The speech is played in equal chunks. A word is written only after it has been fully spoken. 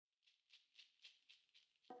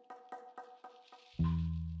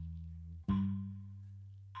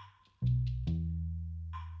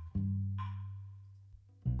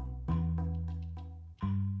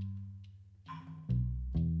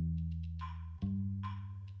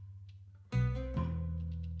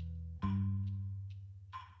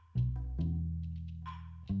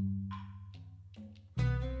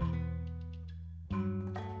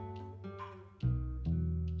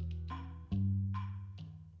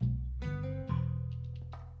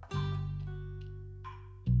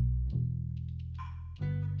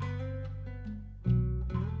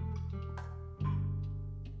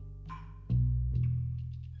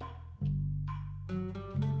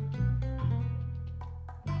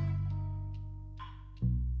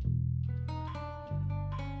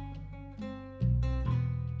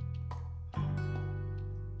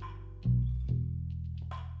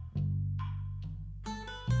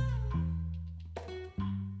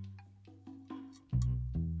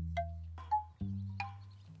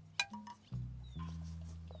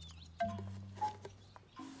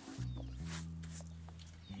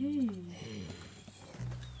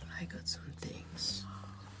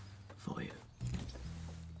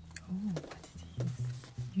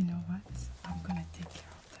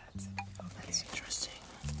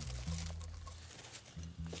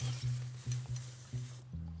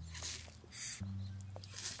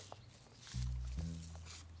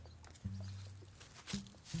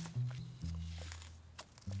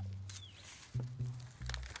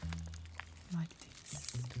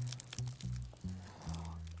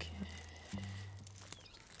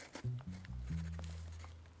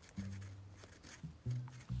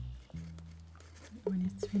when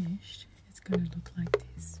it's finished, it's gonna look like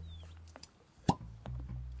this.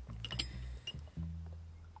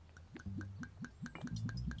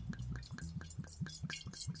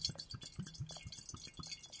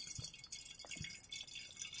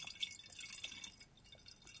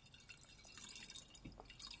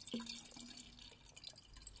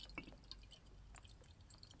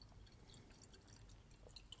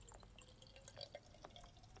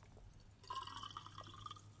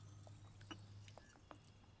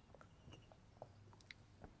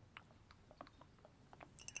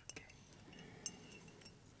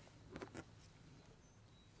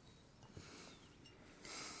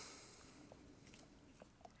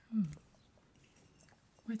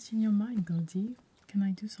 What's in your mind, Goldie? Can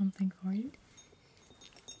I do something for you?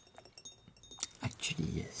 Actually,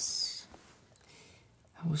 yes.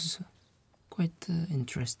 I was quite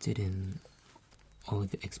interested in all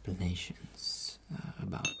the explanations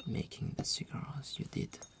about making the cigars you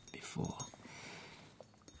did before.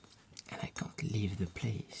 And I can't leave the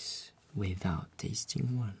place without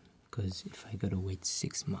tasting one, because if I gotta wait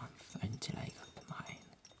 6 months until I got mine,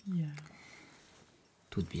 Yeah,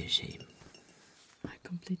 it would be a shame. I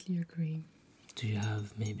completely agree. Do you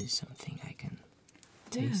have maybe something I can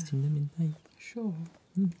taste in the midnight? Sure.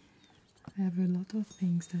 I have a lot of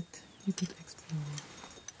things that you could explore.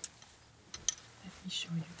 Let me show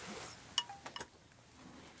you this.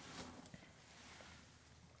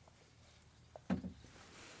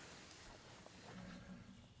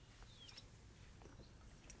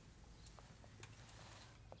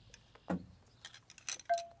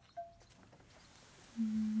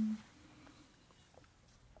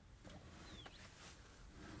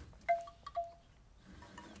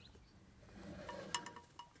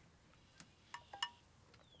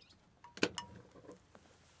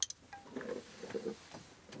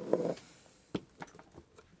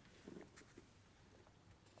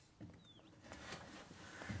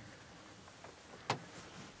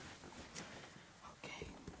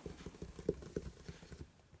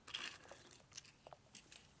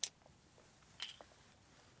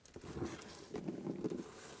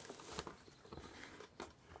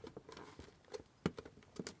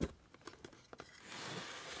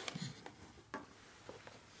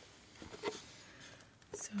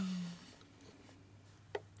 So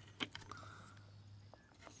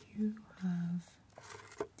you have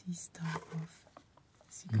this type of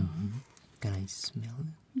cigar. Can I smell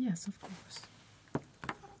it? Yes, of course.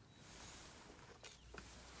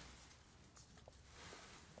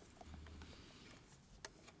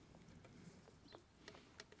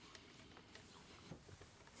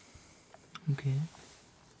 Okay.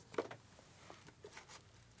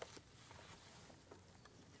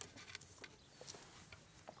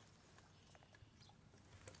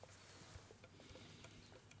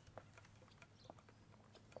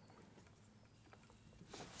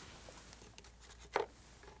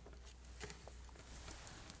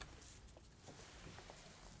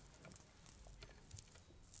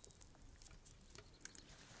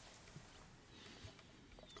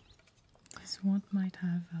 This one might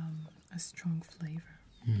have a strong flavor.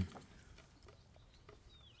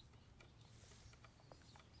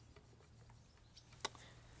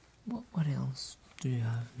 What else do you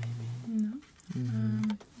have, maybe? No?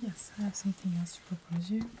 Yes, I have something else to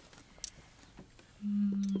propose you.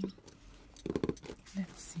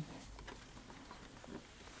 Let's see.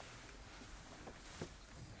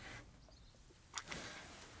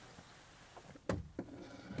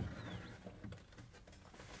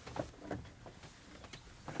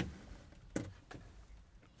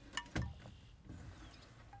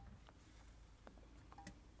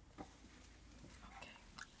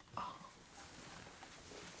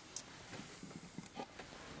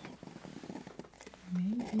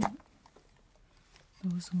 Maybe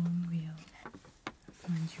those one will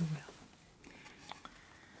find you well.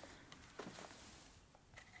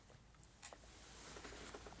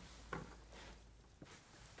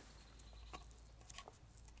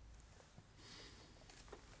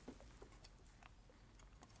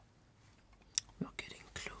 We're getting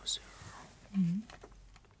closer.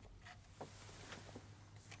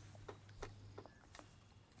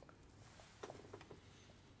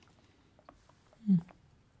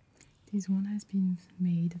 This one has been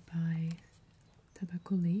made by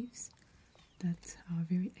tobacco leaves that are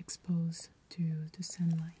very exposed to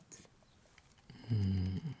sunlight.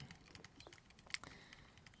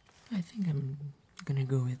 I think I'm gonna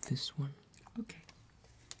go with this one. Okay.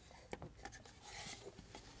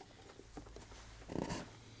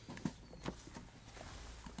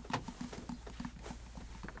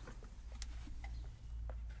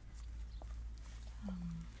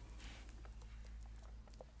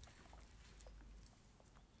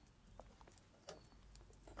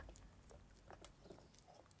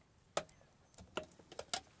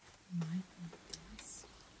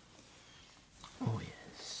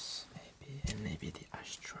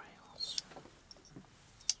 First try also.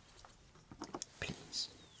 Please.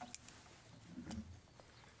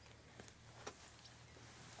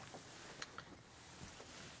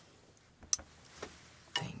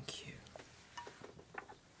 Thank you.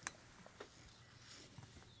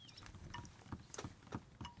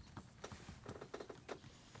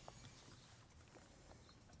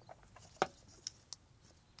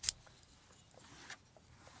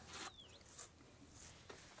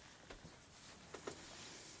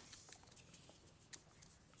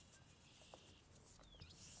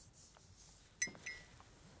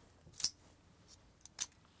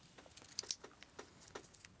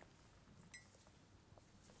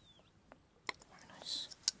 Nice.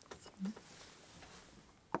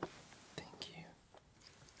 Thank you.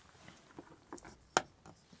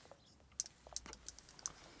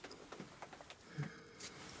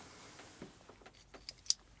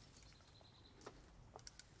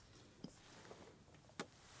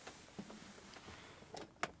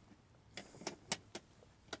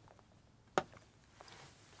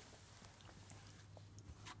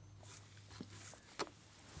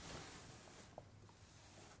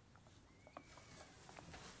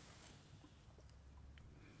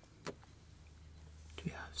 Do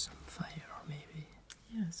you have some fire, maybe?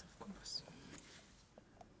 Yes, of course.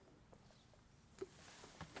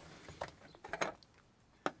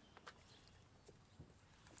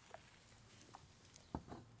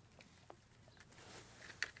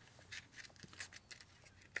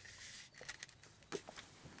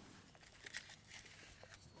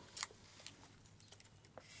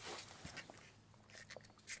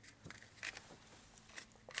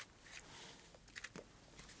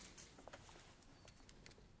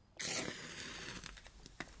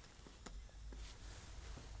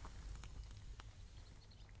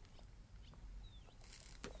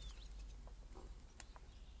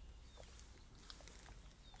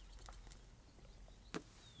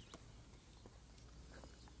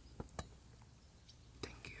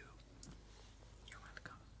 Thank you. You're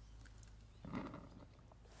welcome.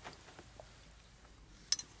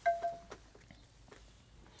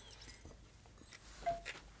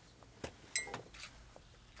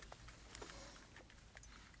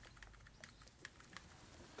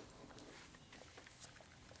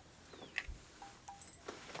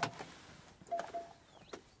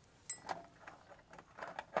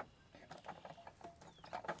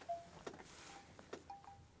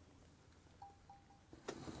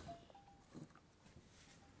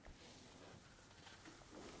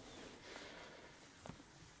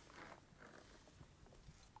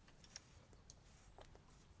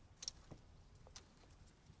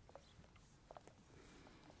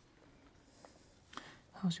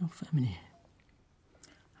 How's your family?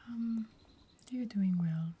 They're doing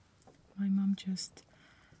well. My mom just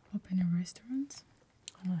opened a restaurant,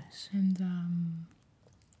 Nice. and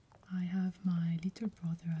I have my little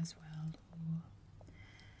brother as well, who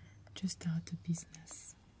just started a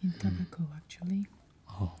business in tobacco, actually.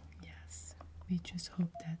 Oh, Yes, we just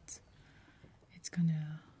hope that it's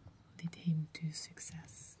gonna lead him to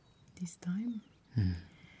success this time.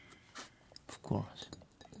 of course.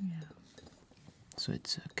 Yeah, So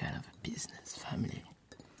it's a kind of a business family.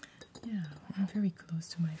 yeah, I'm very close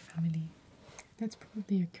to my family. That's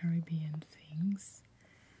probably a Caribbean things.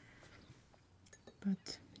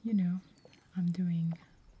 But, you know, I'm doing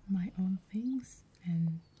my own things,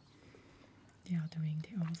 and they are doing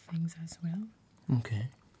their own things as well. Okay.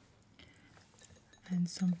 And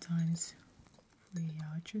sometimes we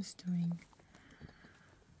are just doing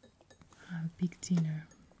a big dinner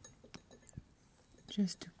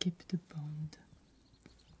just to keep the bond,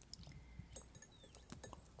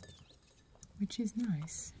 which is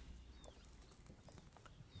nice.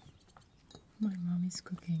 My mom is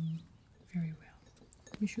cooking very well.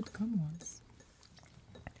 You should come once.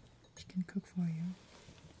 She can cook for you.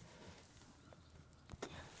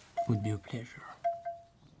 Would be a pleasure.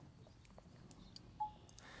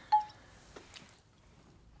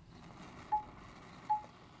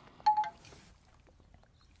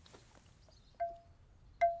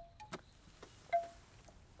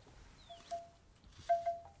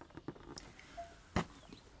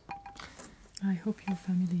 I hope your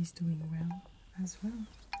family is doing well as well.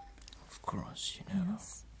 Of course, you know.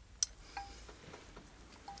 Yes.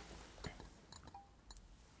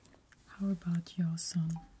 How about your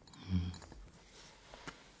son?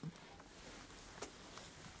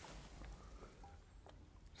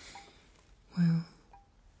 Well,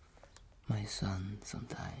 my son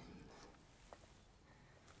sometimes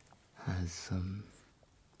has some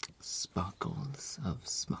sparkles of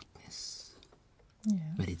smartness, Yeah.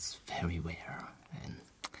 but it's very rare, and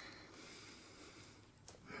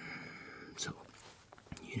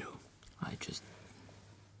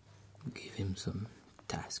them some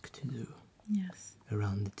task to do. Yes.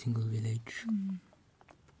 Around the Tingle Village.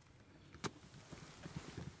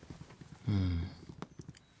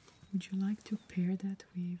 Would you like to pair that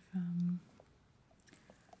with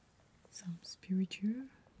some spiritueux,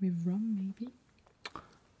 with rum maybe?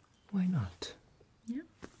 Why not? Yeah?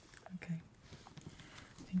 Okay.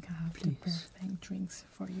 I think I have Please. the perfect drinks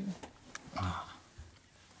for you. Ah.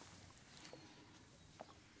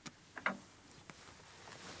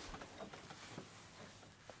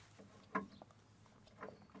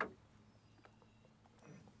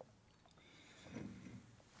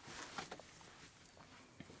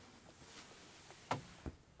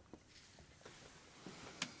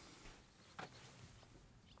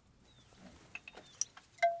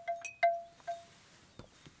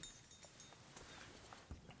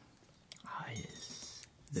 Yes,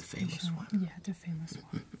 the famous one. Yeah, the famous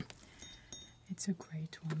one. It's a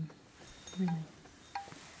great one, really.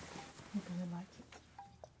 You're gonna like it.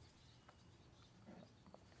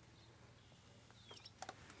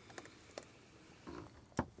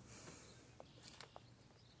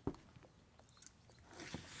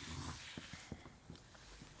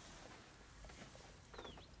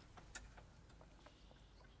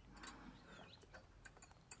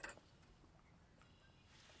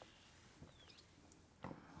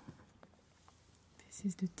 This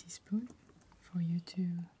is the teaspoon for you to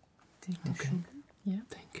take the sugar. Yeah.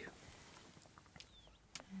 Thank you.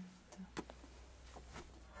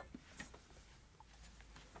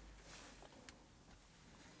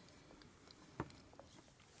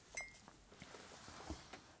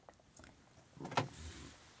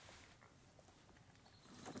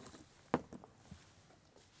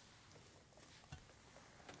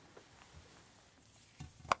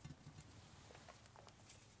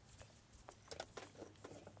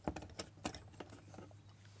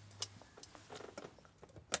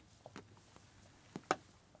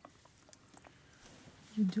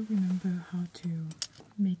 You do remember how to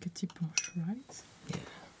make a tiponche, right? Yeah,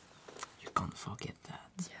 you can't forget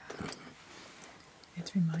that. Yeah.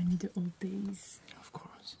 It reminds me the old days. Of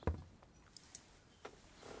course.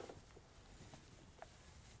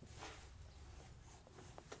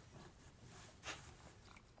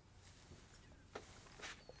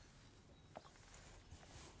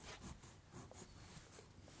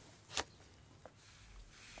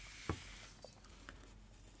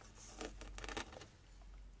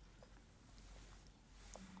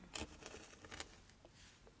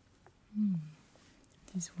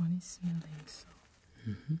 This one is smelling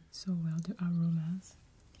so well, the aromas.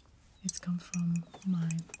 It's come from my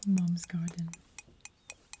mom's garden.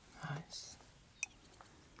 Nice.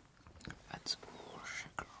 That's more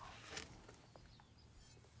sugar.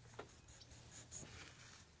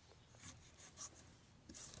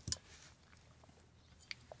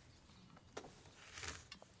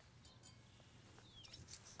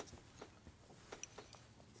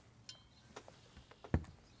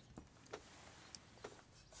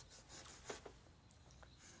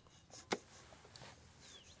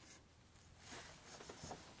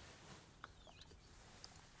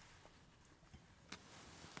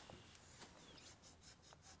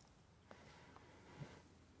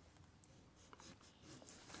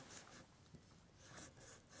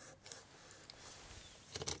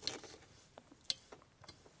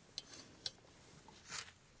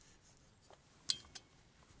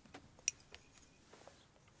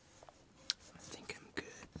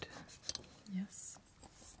 Yes.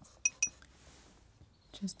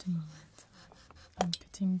 Just a moment. I'm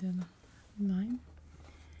cutting the lime.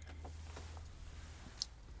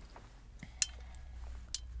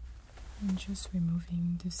 And just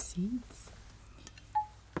removing the seeds.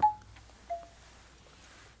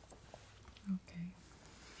 Okay.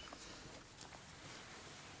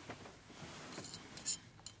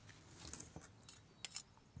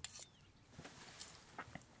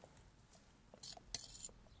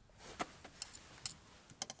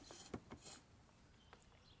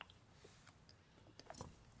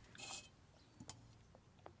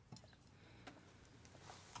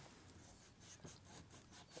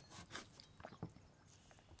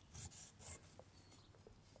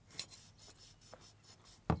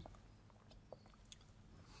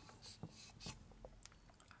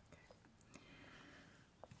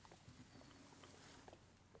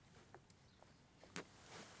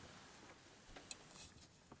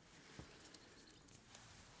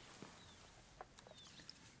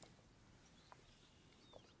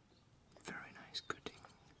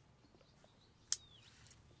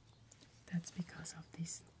 That's because of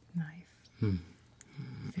this knife.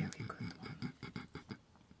 Very good one.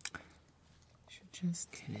 Should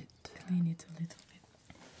just clean it a little bit.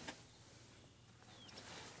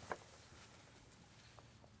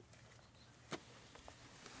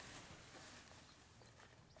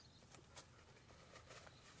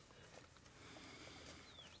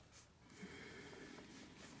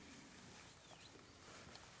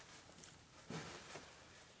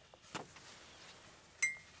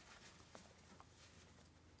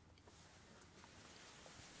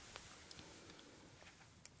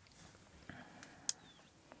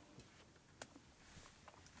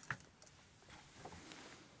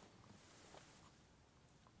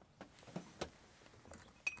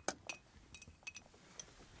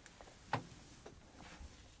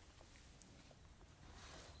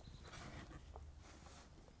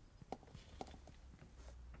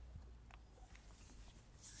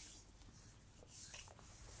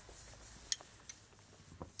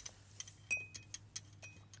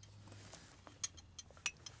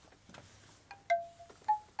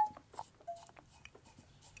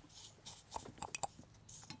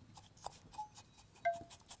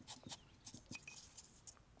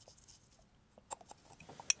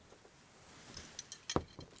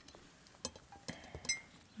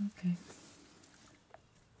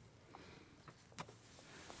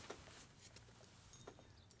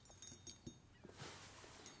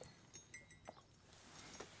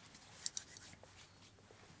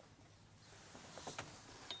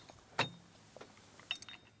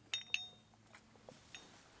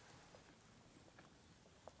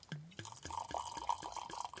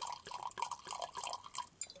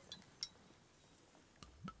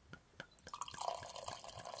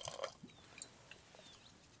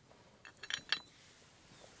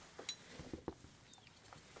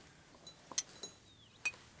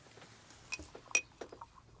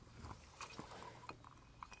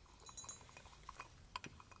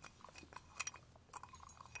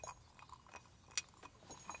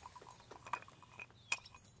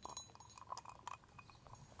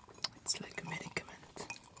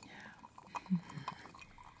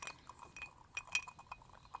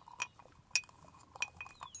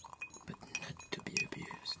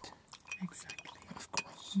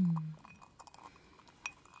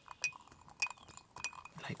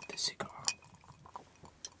 Like the cigar.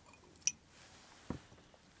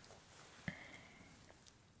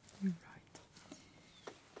 You're right.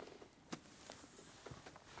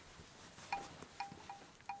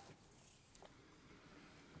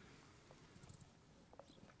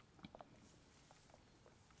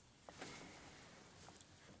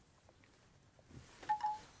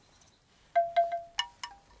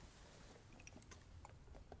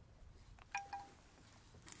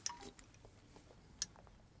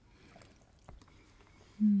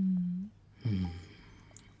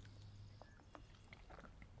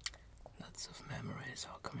 Lots of memories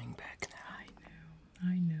are coming back now.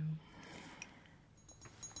 I know.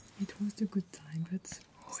 It was the good time, but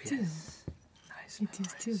still, yes. Nice it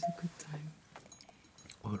is still the good time.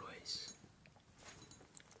 Always.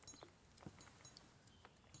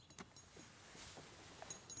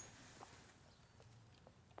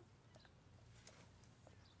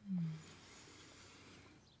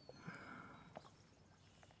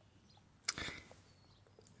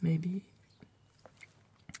 Maybe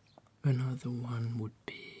another one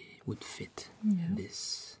would fit in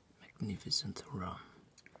this magnificent rum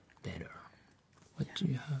better. What do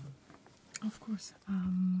you have? Of course.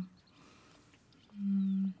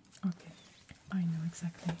 Okay, I know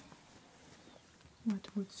exactly what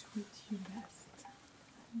would suit you best.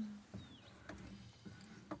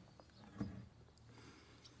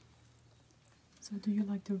 So, do you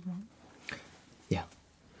like the rum? Yeah,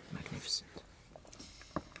 magnificent.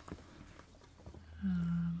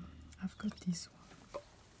 I've got this one.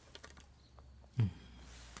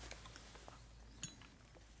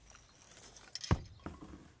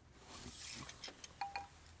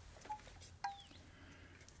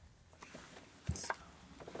 So,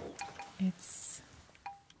 it's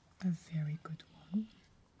a very good one.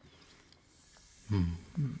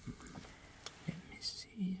 Let me see,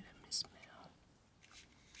 let me smell.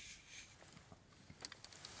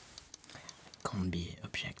 Can't be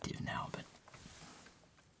objective now, but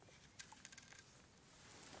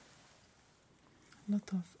A lot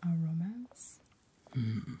of aromas.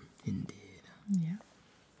 indeed. Yeah.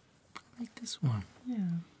 I like this one.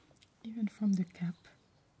 Yeah. Even from the cap,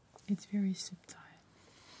 it's very subtle.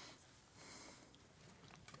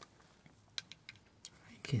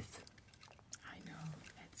 I like it. I know,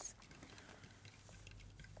 it's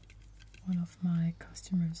one of my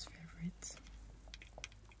customers' favorites.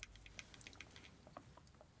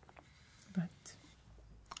 But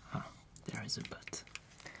There is a but.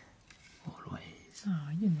 Always.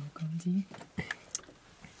 you know, Goldie.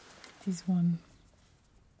 This one.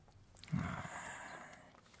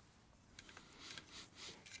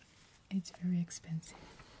 It's very expensive,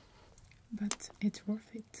 but it's worth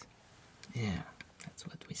it. Yeah, that's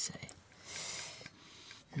what we say.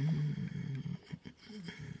 I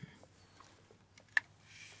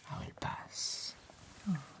will pass.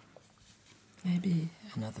 Maybe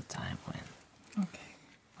another time when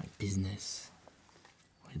business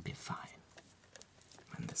will be fine.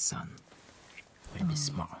 When the sun will be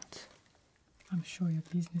smart. I'm sure your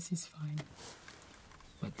business is fine.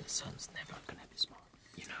 But the sun's never gonna be smart.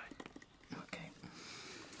 You know it. Okay.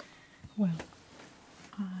 Well,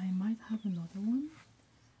 I might have another one.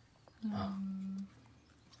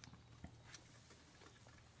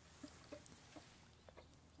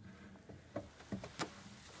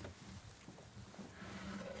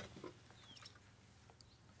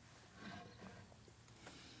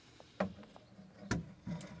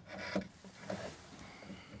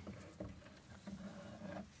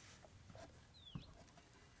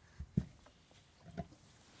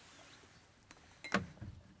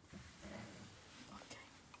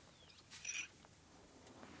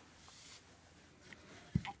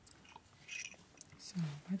 So,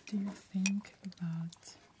 what do you think about?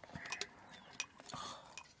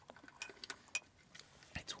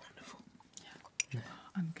 It's wonderful. Yeah.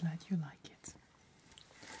 I'm glad you like it.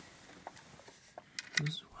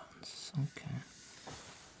 Those ones, okay.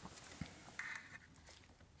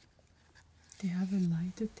 They have a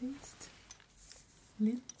lighter taste, a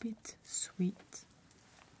little bit sweet.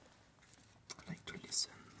 I like to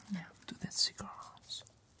listen to the cigars.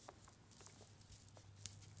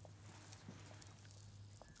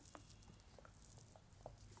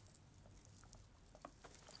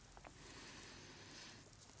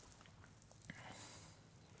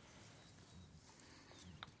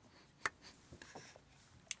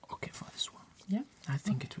 Okay for this one. Yeah? I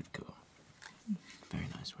think it would go very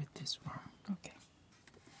nice with this one. Okay.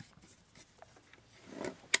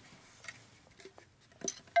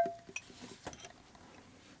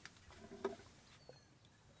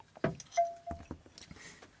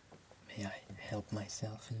 help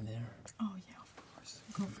myself in there? Oh yeah, of course.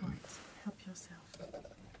 Go for it. Help yourself.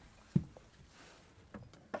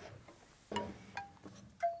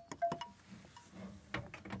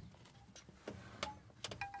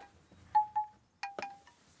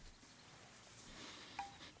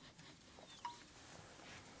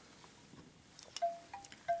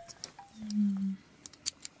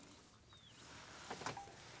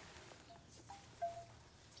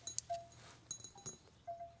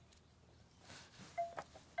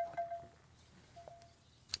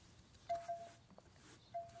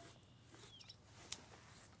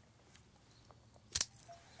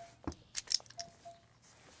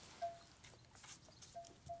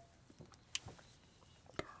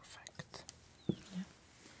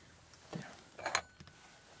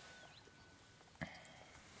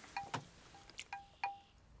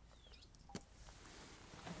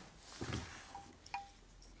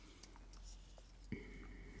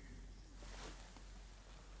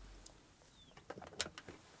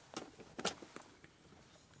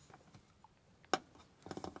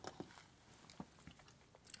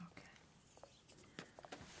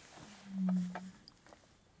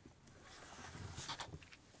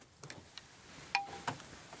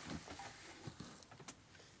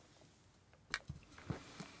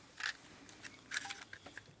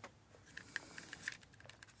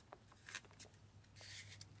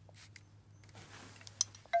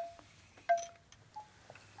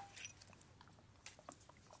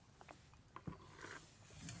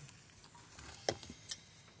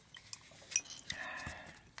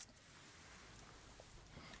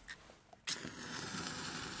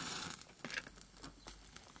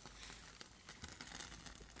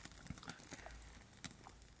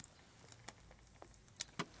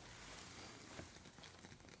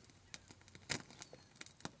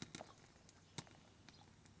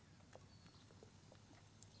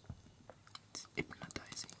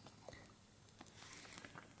 Hypnotizing.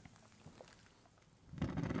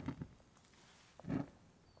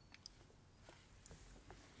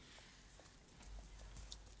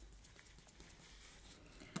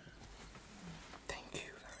 Thank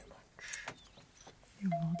you very much.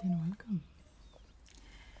 You're more than welcome.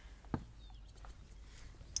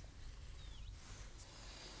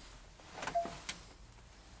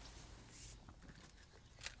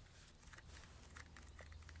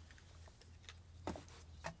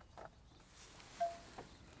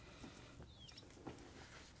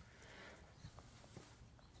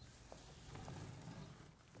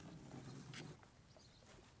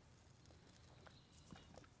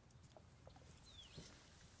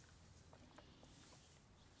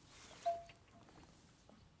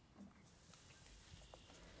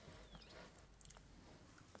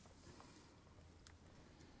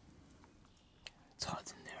 It's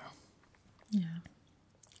hot in there. Yeah.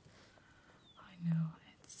 I know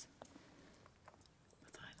it's,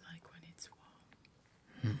 but I like when it's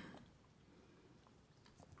warm.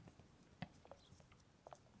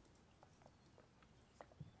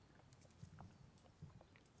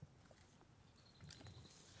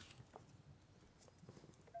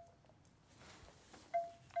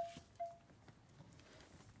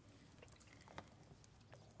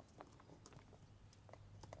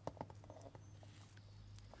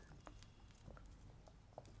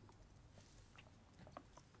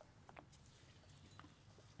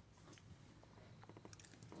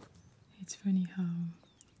 It's funny how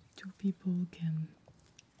two people can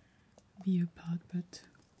be apart, but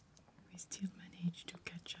we still manage to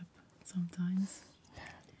catch up sometimes.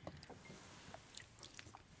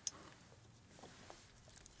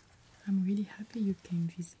 I'm really happy you came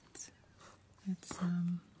visit. It's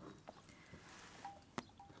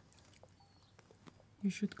you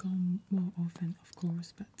should come more often, of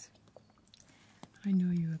course, but I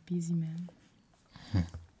know you're a busy man.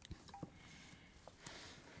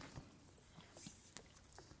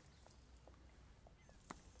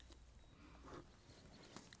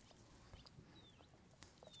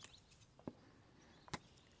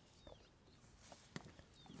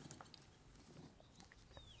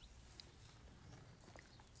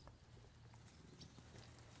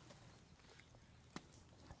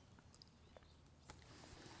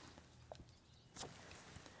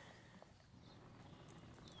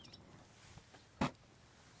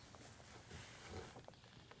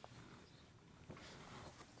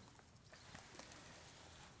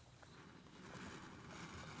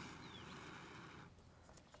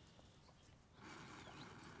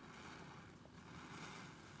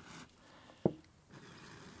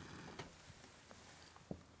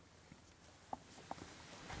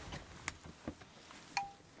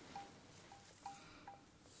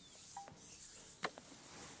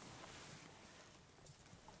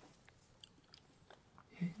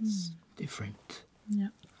 It's different. Yeah.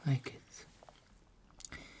 I like it.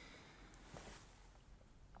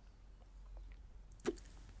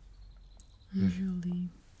 Usually,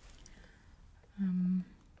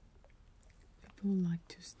 people like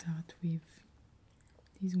to start with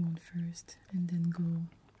this one first and then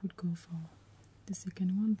would go for the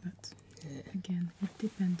second one, but again, it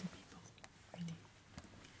depends on people,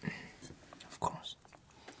 really. Of course.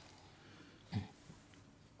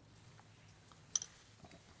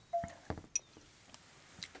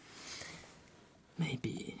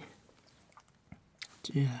 Maybe,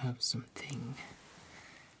 do you have something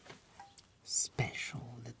special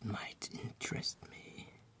that might interest me,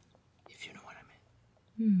 if you know what I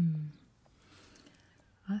mean?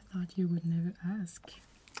 I thought you would never ask,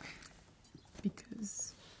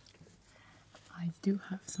 because I do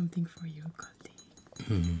have something for you,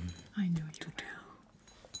 Goldie. I know you will.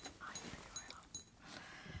 I know you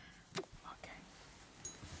will. Okay.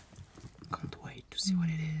 Can't wait to see what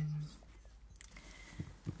it is.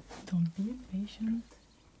 Don't be impatient.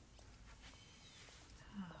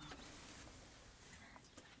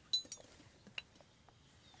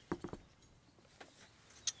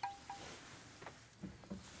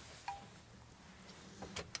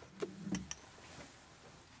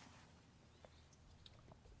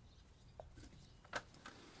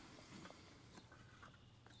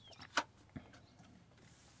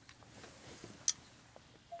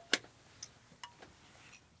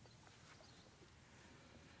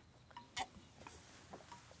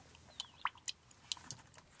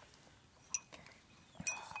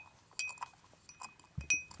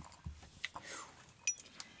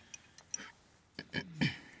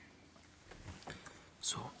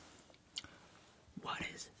 So, what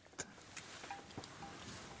is it?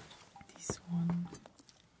 This one,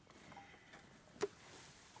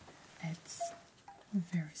 it's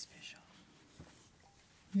very special.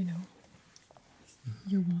 You know,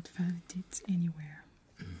 you won't find it anywhere.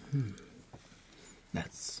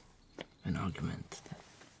 That's an argument that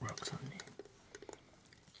works on me.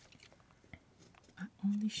 I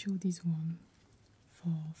only show this one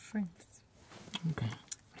for friends. Okay,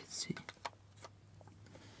 let's see.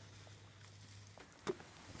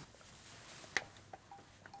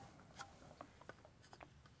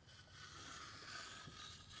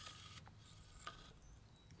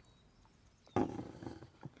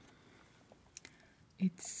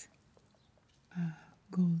 It's a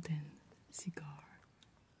golden cigar.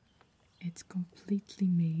 It's completely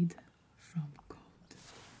made from gold.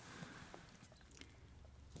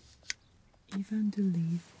 Even the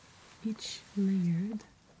leaf, each layered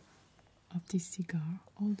of this cigar,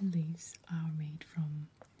 all the leaves are made from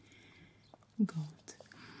gold.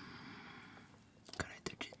 Can I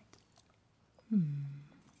touch it?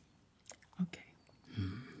 Okay.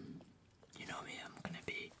 You know me, I'm gonna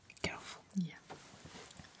be careful. Yeah.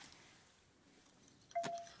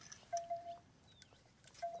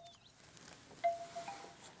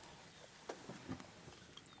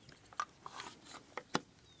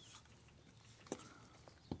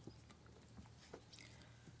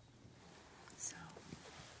 So,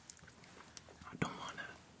 I don't wanna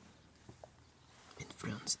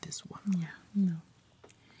influence this one. yeah, no.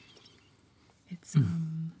 It's It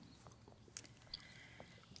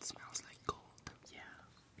smells like gold. yeah,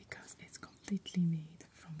 because it's completely made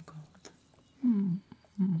from gold.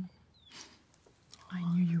 I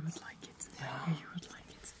knew you would like it. I knew you would like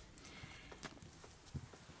it.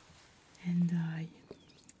 And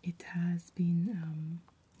it has been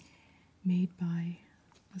made by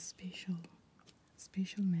a special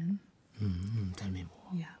man. Tell me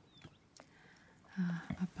more. Yeah.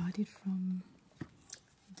 I bought it from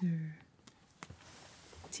the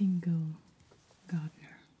Tingle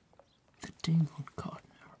Gardener. The Tingle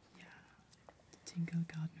Gardener. Yeah, the Tingle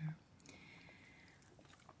Gardener.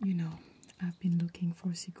 You know, I've been looking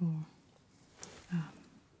for cigar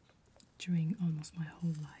during almost my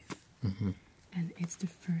whole life. And it's the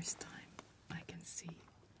first time I can see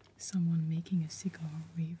someone making a cigar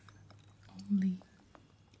with only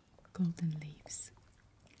golden leaves.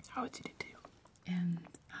 How did it do? And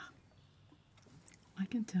I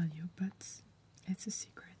can tell you, but it's a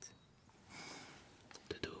secret.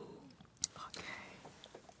 To do.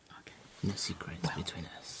 Okay. No secrets between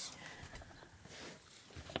us.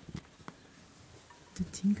 The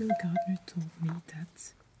Tingle Gardener told me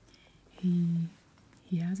that he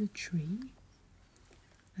has a tree,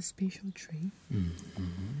 a special tree,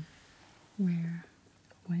 where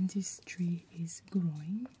when this tree is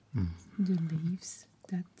growing, the leaves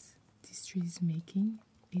that this tree is making,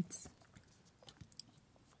 it's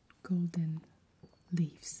golden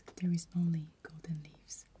leaves. There is only golden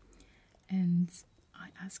leaves. And I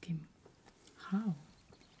asked him how,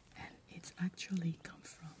 and it's actually come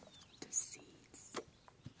from the seeds.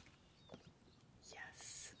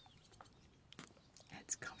 Yes,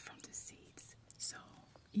 it's come from the seeds. So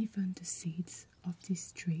even the seeds of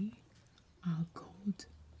this tree are gold,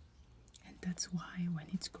 and that's why when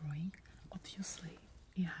it's growing, obviously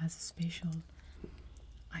it has a special,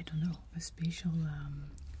 I don't know, a special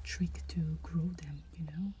trick to grow them, you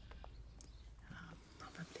know.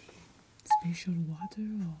 Probably special water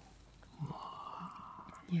or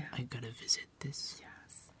yeah. I gotta visit this.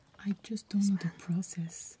 Yes, I just don't know the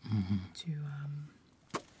process to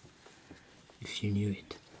If you knew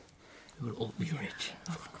it, we would all be yeah, rich.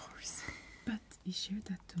 of course. But he shared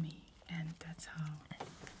that to me, and that's how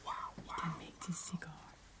he can make this cigar.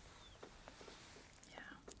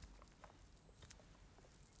 Yeah.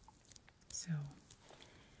 So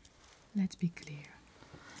let's be clear.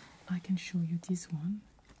 I can show you this one.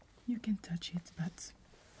 You can touch it, but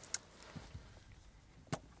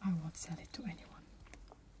I won't sell it to anyone.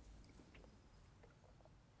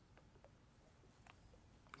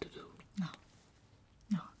 No,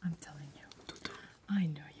 no, I'm telling you. I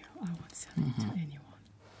know you. I won't sell it to anyone.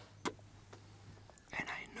 And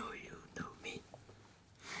I know you know me.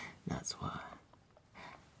 That's why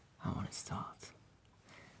I want to start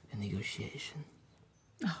a negotiation.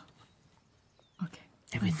 Oh, okay.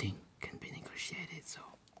 Everything can be negotiated, so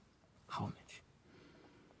how much?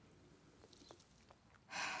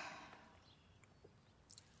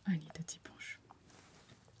 I need a tiponche.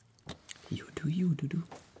 You do.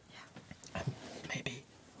 Yeah. Maybe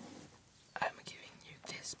I'm giving you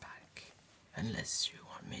this back, unless you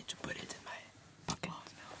want me to put it in my pocket. Oh,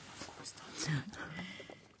 no, of course not.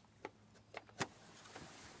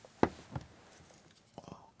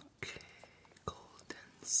 Okay,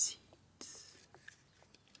 golden seeds.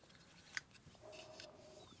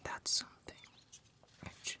 That's something,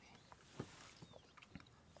 actually.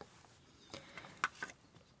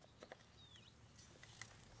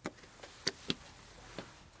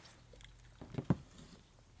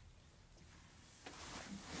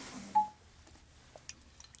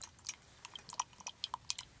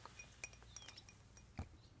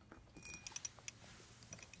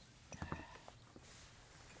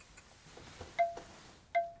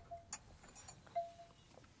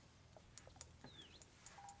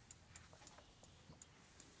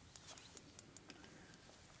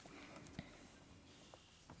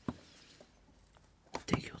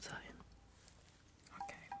 Take your time.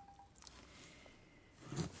 Okay.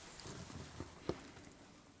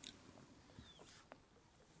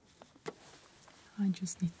 I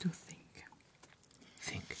just need to think.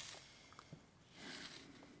 Think.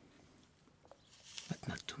 But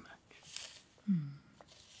not too much.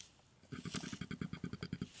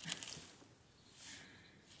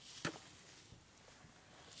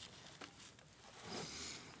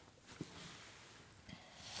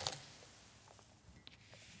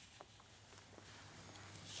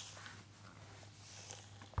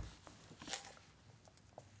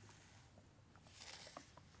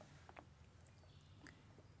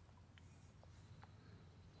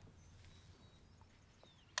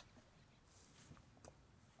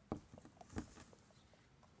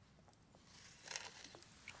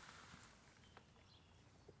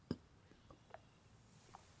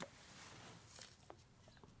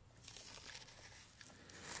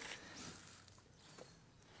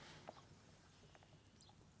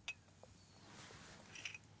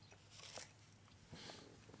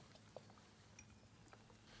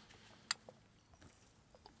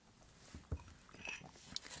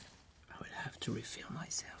 I will have to refill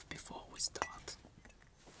myself before we start.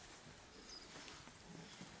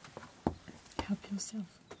 Help yourself.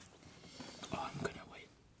 Oh, I'm gonna wait.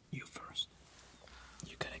 You first.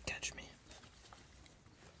 You gotta catch me.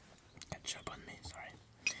 Catch up on me,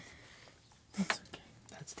 sorry. That's okay.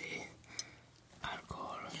 That's the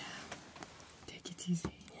alcohol. Yeah. Take it easy.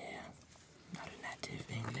 Yeah. Not a native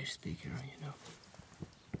English speaker, you know.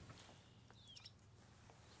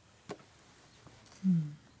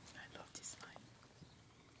 I love this line.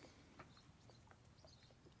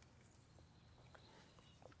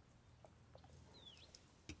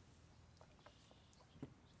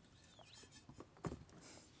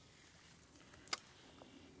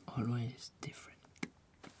 Always different.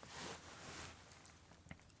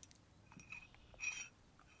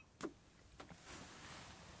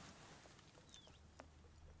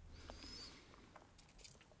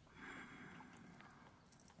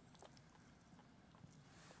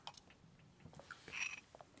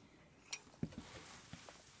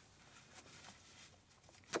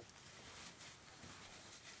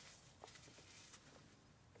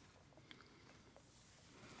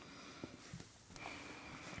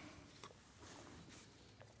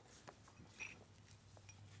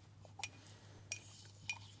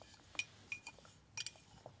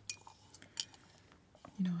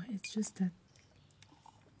 it's just that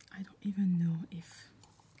I don't even know if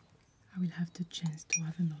I will have the chance to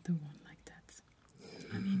have another one like that.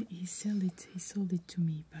 I mean, he sold it to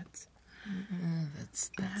me, but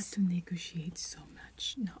I had to negotiate so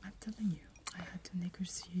much. No, I'm telling you, I had to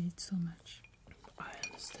negotiate so much. I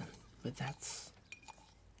understand, but that's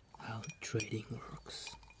how trading works.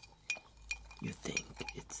 You think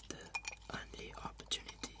it's the only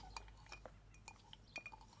opportunity,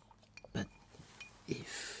 but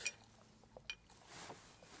if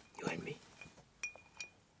you and me,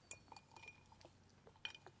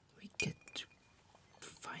 we get to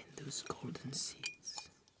find those golden seeds,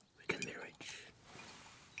 we can be rich.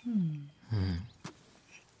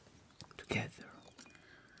 Together.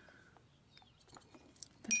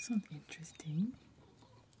 That sounds interesting,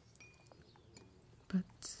 but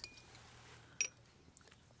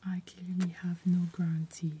I clearly have no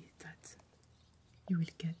guarantee that you will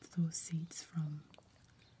get those seeds from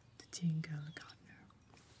the Tingle Gardener.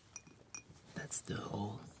 That's the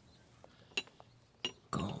whole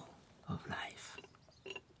goal of life.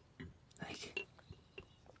 Like,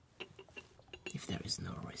 if there is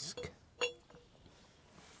no risk,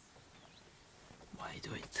 why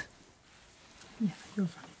do it? Yeah, you're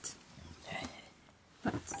right.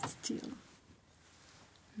 But still,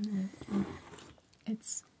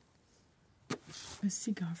 it's a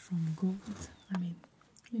cigar from gold. I mean,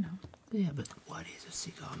 you know. Yeah, but what is a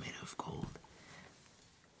cigar made of gold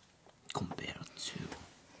compared to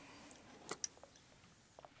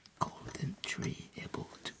golden tree able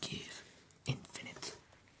to give infinite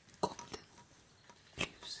golden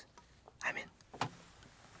leaves? I mean,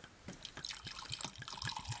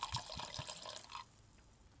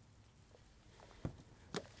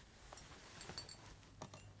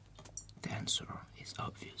 the answer is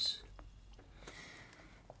obvious.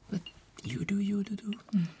 But you do,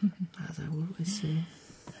 as I always say.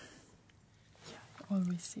 Yeah, I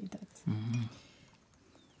always say that.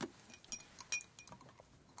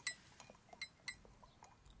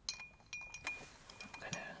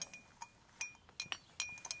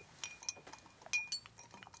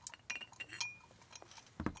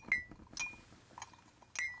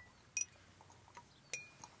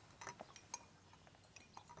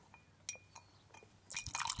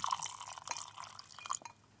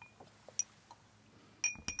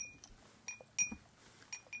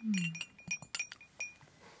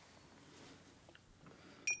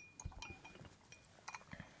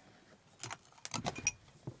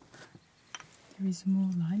 There is more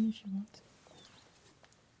lime if you want.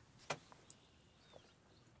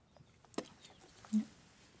 Yeah,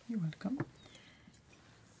 you're welcome.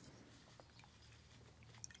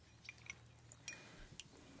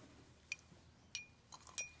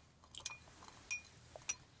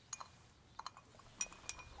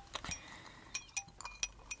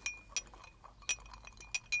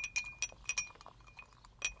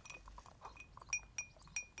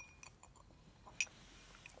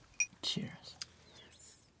 Cheers.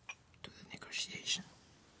 Yes. To the negotiation.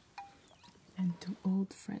 And to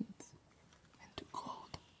old friends. And to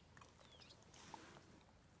gold.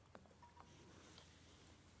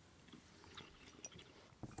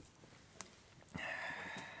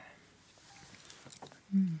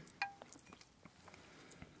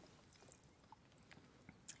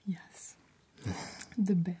 Yes.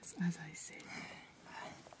 The best, as I said.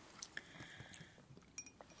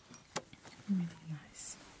 Really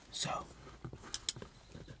nice. So,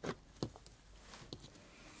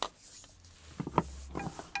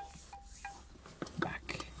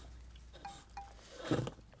 back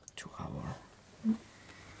to our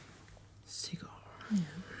cigar. Yeah.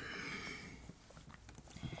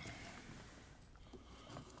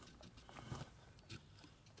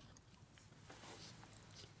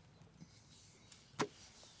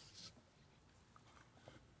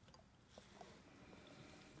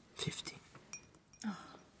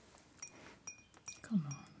 Come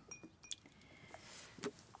on.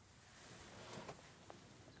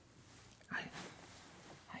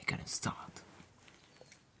 I gotta start.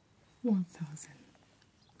 1,000.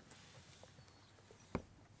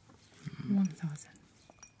 1,000.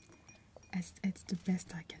 It's the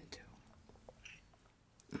best I can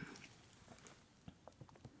do.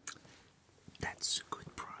 That's a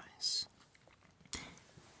good price.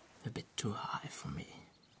 A bit too high for me.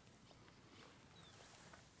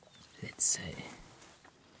 Let's say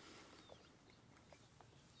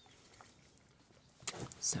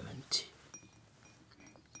 70.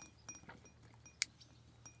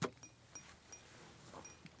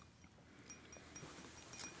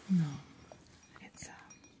 No, it's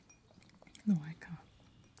no, I can't.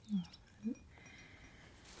 No.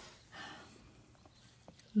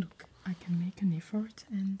 Look, effort,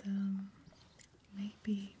 and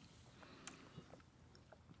maybe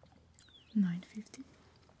 950,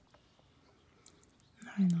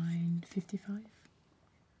 955,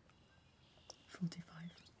 45.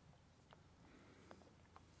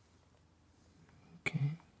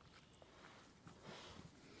 Okay.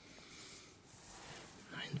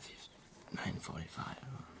 9:45.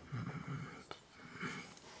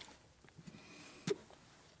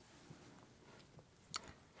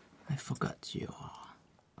 I forgot you are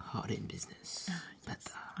hard in business, but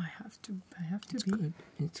I have to it's be. good.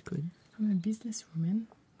 It's good. I'm a businesswoman.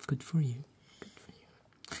 Good for you. Good for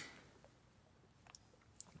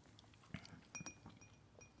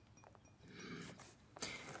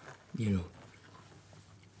you. You know,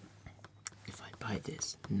 if I buy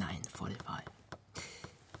this 9:45,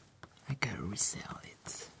 I gotta resell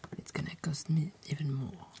it. It's gonna cost me even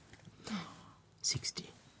more. 60.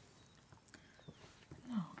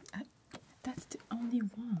 No, that's the only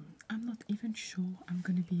one. I'm not even sure I'm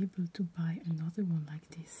gonna be able to buy another one like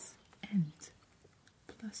this. And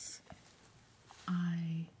plus,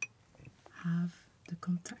 I have the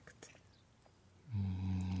contact.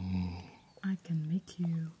 I can make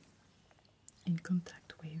you in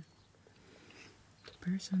contact with the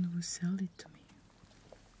person who sold it to me.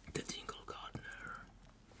 The Tingle Gardener.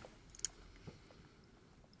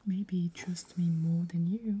 Maybe he trusts me more than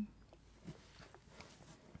you.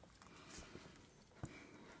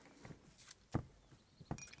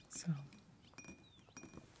 So,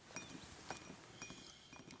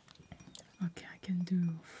 okay, I can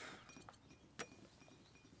do,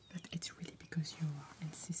 but it's really because you are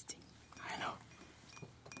insisting. I know.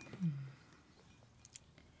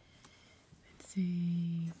 Let's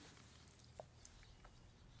say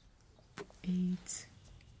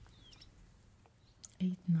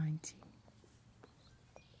 890.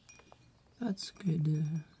 That's good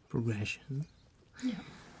progression. Yeah.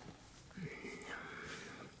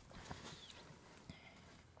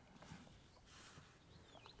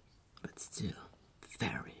 But still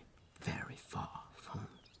very, very far from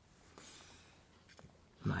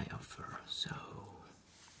my offer, so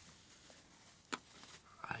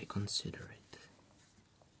I consider it.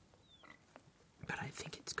 But I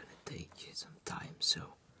think it's gonna take some time,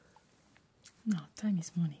 so... No, time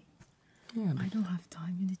is money. Yeah, I don't have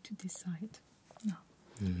time, you need to decide. No.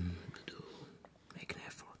 To make an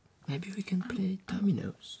effort. Maybe we can play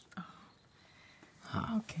Dominoes.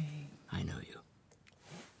 Okay. I know you.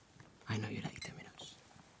 I know you like Dominoes.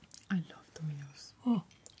 I love Dominoes. Oh.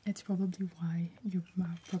 It's probably why you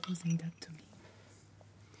are proposing that to me.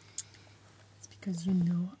 It's because you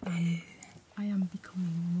know I am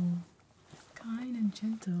becoming more kind and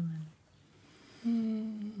gentle,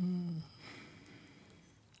 and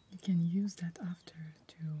you can use that after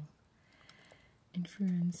to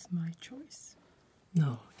influence my choice.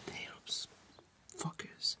 No, it helps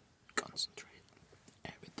focus, concentrate,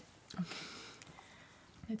 everything. Okay.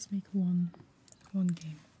 Let's make one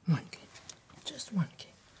game. One game. Just one game.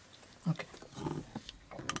 Okay.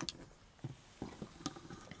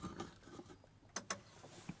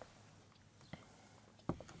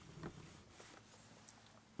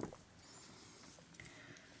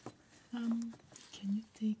 Can you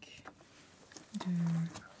take the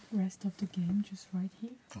rest of the game just right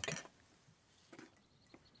here? Okay.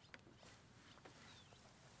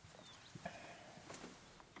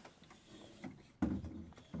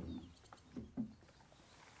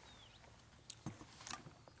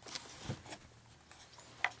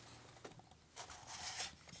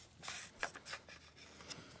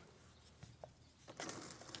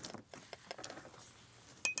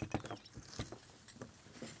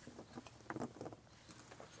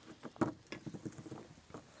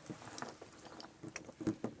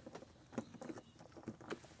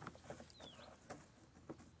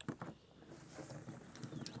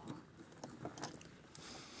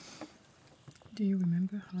 Do you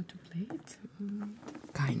remember how to play it?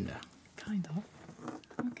 Kinda. Kind of.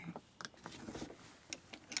 Okay.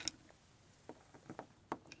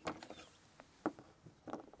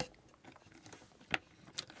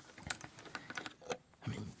 I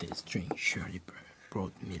mean, this drink surely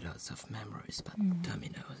brought me lots of memories, but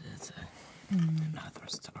Dominoes is another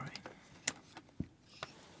story.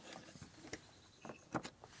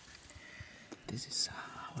 This is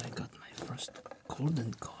how I got my first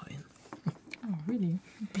golden coin. Oh, really?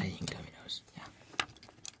 Playing Dominoes, yeah.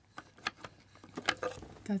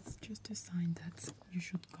 That's just a sign that you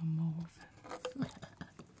should come more often.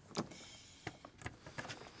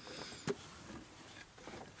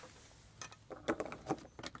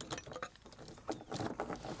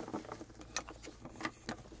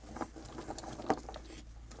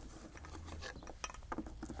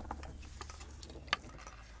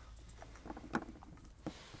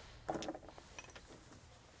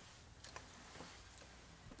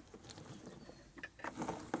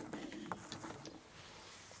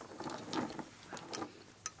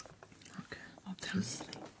 obviously,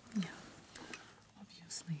 yeah.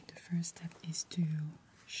 Obviously, the first step is to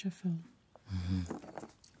shuffle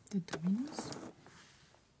the dominoes.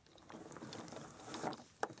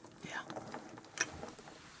 Yeah.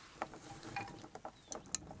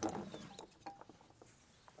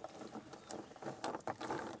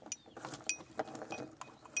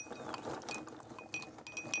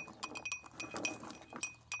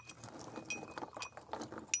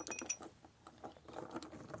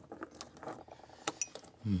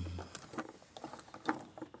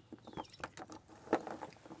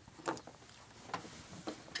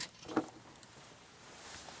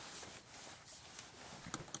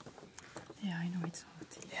 Yeah, I know it's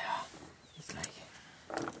hot. Yeah, it's like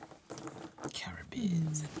Caribbean.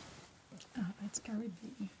 It's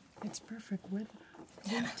Caribbean. It's perfect weather.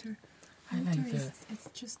 Yeah. Winter, I like it's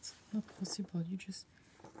just not possible.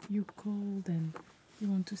 You're cold and you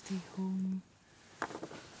want to stay home.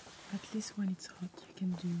 At least when it's hot, you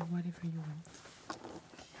can do whatever you want.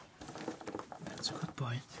 That's a good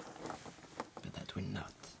point. But that will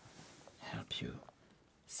not help you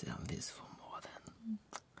sell this for more than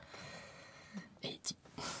 80.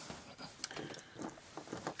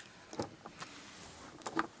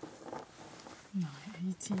 No,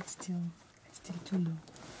 80, it's still too low.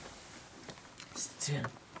 Still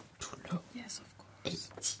too low. Yes, of course.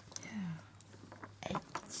 80. Yeah. 80.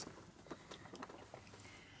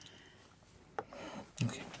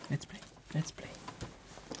 Okay, let's play. Let's play.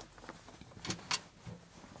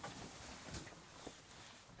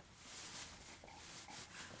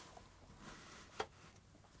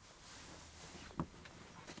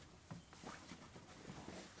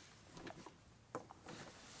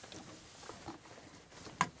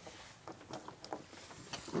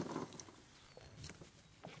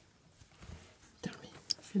 Tell me.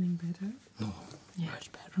 Feeling better? No, Yeah.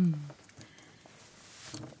 much better.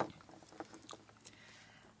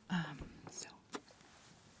 So,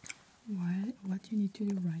 what you need to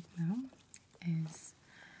do right now is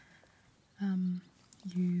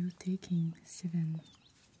you taking 7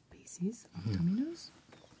 pieces of dominoes.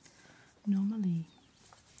 Normally,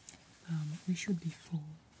 we should be 4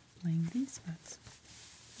 playing this, but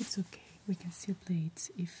it's okay. We can still play it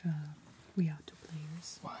if we are 2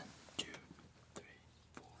 players. 1, 2, 3,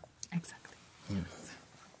 4. Exactly. Yes.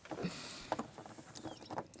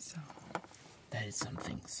 So. That is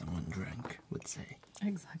something someone drunk would say.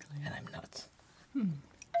 Exactly. And I'm not.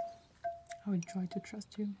 I will try to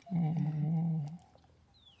trust you.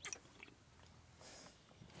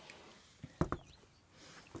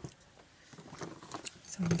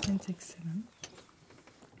 So you can take 7.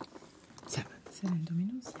 7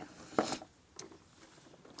 dominoes, yeah.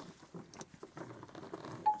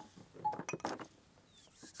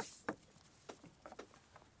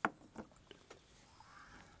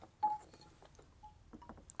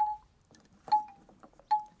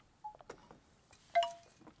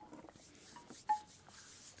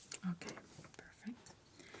 Okay,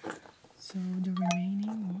 perfect. So the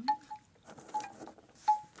remaining one,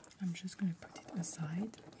 I'm just gonna put it aside.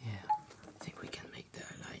 Yeah, I think we can make the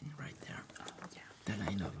line right there. Oh, yeah. The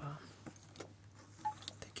line of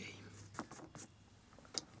the game.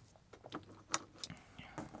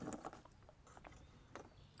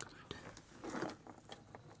 Good.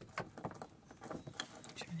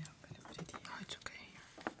 Actually, I'm gonna put it here. Oh, it's okay.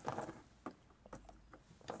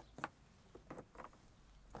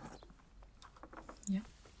 Yeah.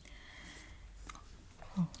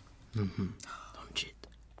 Oh. Don't cheat.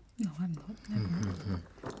 No, I'm not. Never.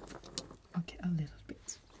 Okay, a little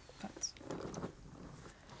bit, but.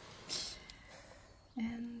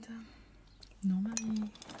 And normally,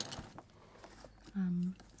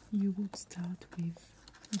 you would start with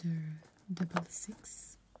the double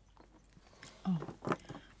 6. Oh,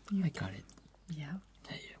 you I got it. Yeah.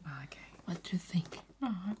 There you. Okay. What do you think?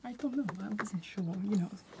 Oh, I don't know. I wasn't sure. You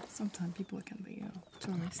know, sometimes people can be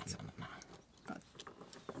tourists, No. but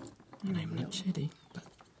And you I'm will. not cheating, but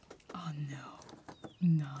Oh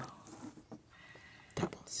no.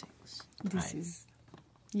 double 6. This Right. is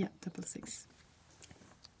double 6.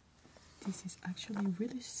 This is actually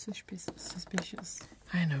really suspicious.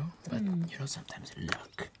 I know, but you know, sometimes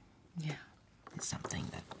luck Yeah, is something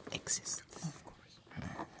that exists. of course.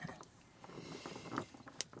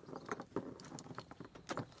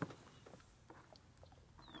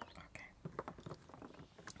 Okay.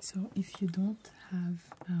 So if you don't have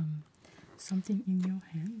something in your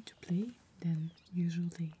hand to play, then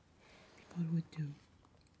usually people would do.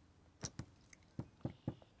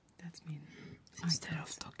 That's mean. Instead of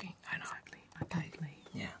talking, I know. Exactly. I can't play.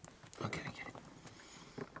 Yeah. Okay, I get it.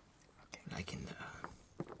 Okay. Like in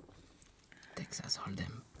the Texas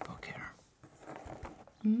Hold'em poker.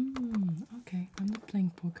 Okay, I'm not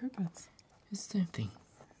playing poker, but it's the same thing.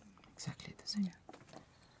 Exactly the same.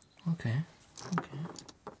 yeah. Okay.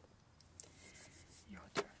 Your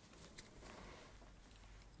turn.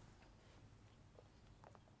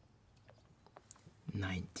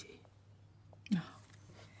 $90. No.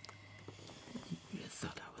 You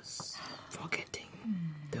thought I was forgetting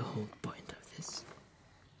the whole point of this.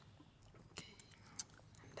 Okay.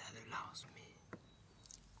 And that allows me.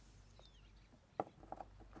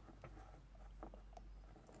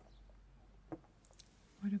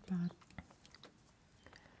 What about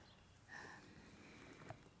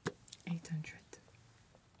 800?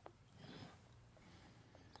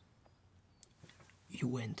 You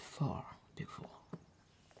went far before.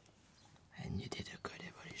 And you did a good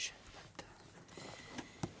evolution, but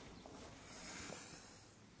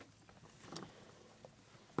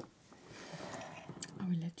I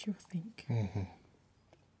will let you think.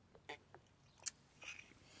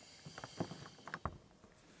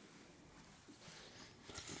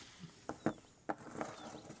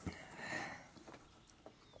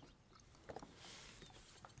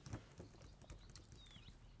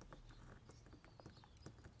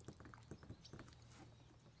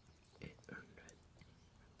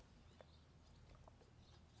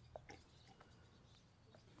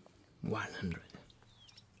 $100.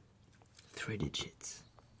 3 digits.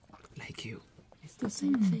 Like you. It's the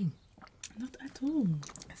same thing. Not at all.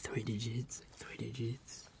 3 digits, 3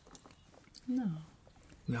 digits. No.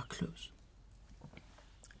 We are close.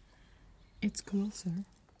 It's closer,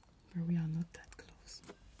 but we are not that close.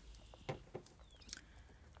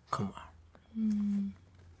 Come on.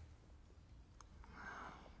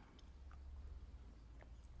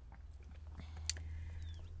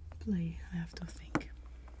 Play, I have to think.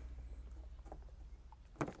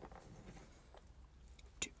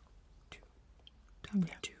 Two.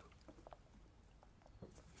 Yeah. 2.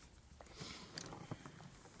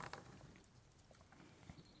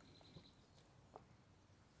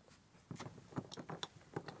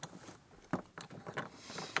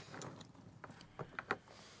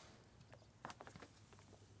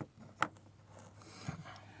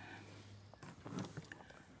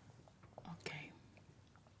 Okay.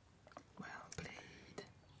 Well played.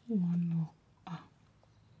 One more. Ah,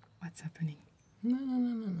 what's happening? No.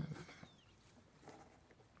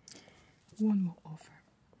 One more offer.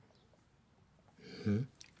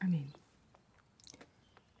 I mean,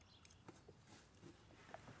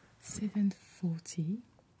 740,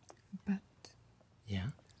 but Yeah.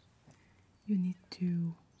 you need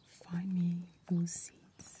to find me those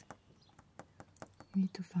seeds. You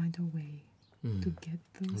need to find a way to get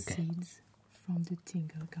those seeds from the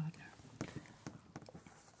Tingle Gardener.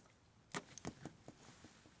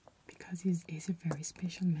 Because he's a very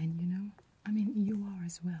special man, you know. I mean, you are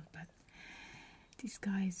as well, but this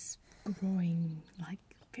guy's growing like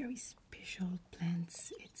very special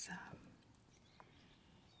plants. It's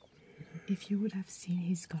if you would have seen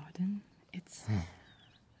his garden, it's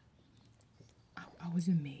I was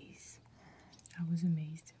amazed. I was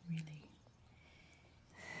amazed, really.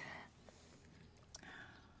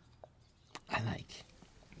 I like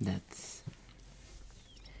that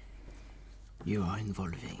you are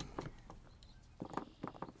involving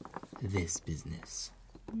this business.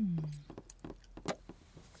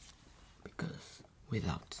 Because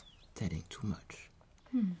without telling too much,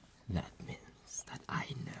 that means that I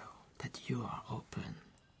know that you are open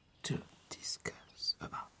to discuss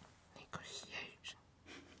about negotiation.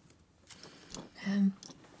 And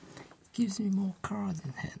it gives me more cards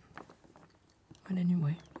in hand. But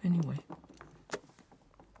anyway.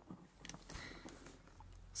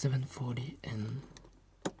 740 and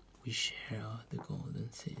we share the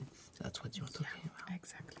golden seeds. That's what you're talking about.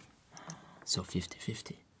 Exactly. So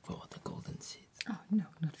 50-50 for the golden seeds. Oh, no,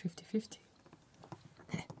 not 50-50.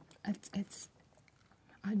 It's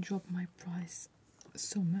I dropped my price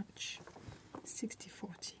so much.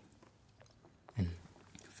 60-40. And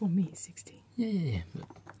for me, 60. Yeah. But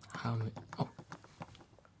how many? Oh.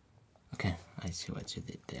 Okay, I see what you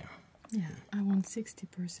did there. Yeah, I want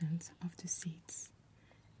 60% of the seeds.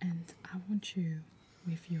 And I want you,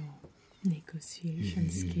 with your negotiation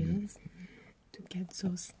skills, to get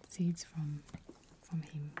those seeds from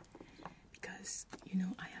him. Because, you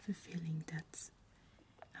know, I have a feeling that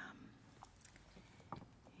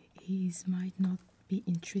he might not be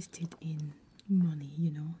interested in money,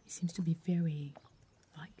 you know. He seems to be very,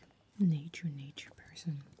 like, nature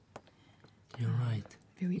person. You're right.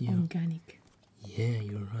 Very organic. Yeah,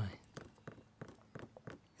 you're right.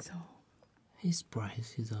 So his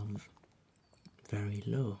prices are very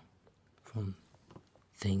low from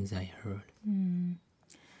things I heard.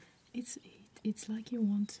 It's it's like you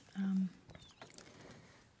want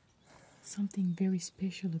something very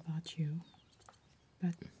special about you,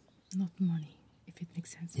 but not money, if it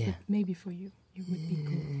makes sense. Yeah. But maybe for you, it would be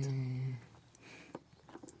gold.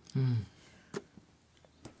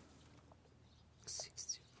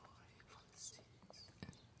 65,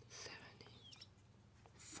 70,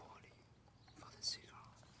 40 for the cigar.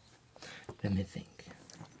 Let me think.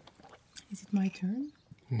 Is it my turn?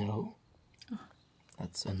 No.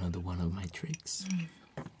 That's another one of my tricks.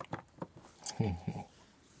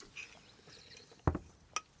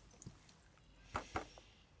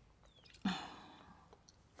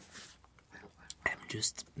 I'm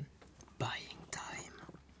just buying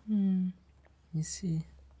time. You see,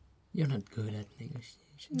 you're not good at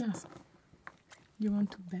negotiation. No. You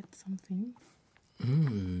want to bet something?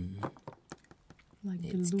 Like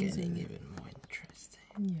It's the loser. getting even more interesting.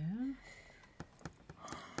 Yeah.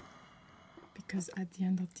 Because at the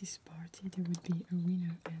end of this party there would be a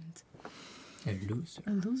winner and A loser.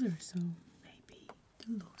 a loser, so maybe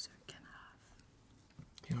the loser can have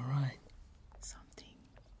You're right. something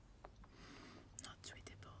not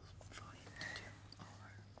suitable for him to do.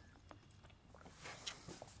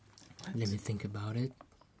 Or Let me think about it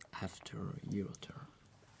after your turn.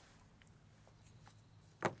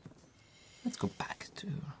 Let's go back to...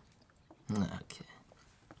 Okay.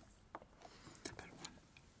 double one.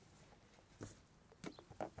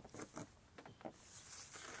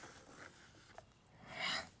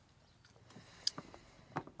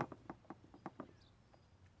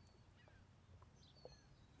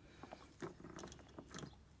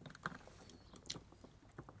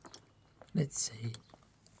 Let's say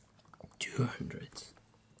 200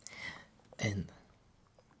 and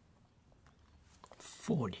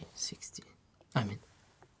 40, 60. I mean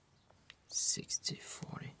 60,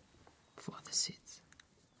 40 for the seeds,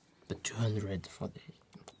 but 200 for the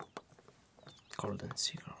golden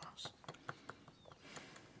cigars.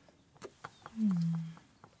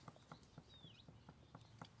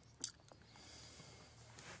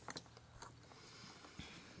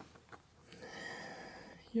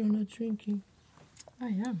 You're not drinking. I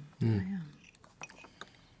am. I am.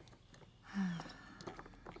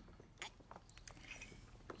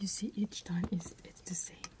 You see, each time it's the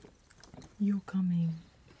same. You're coming.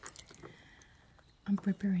 I'm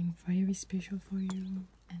preparing very special for you,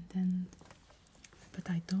 and then, but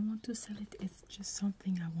I don't want to sell it. It's just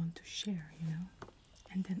something I want to share, you know.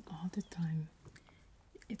 And then all the time,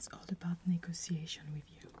 it's all about negotiation with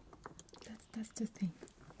you. That's the thing.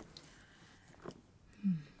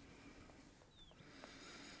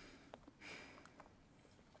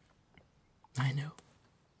 I know.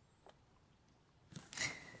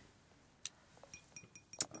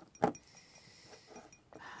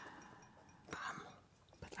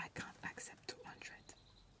 But I can't accept 200.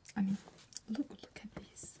 I mean, look at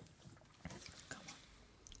this. Come on.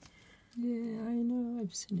 Yeah, I know,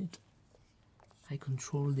 I've seen it. I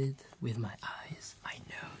controlled it with my eyes, my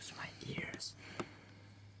nose, my ears,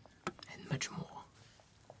 and much more.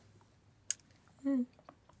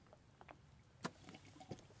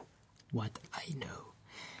 What I know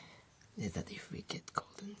is that if we get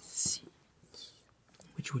golden seeds,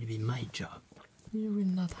 which will be my job, you will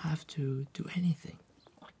not have to do anything.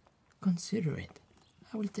 Consider it.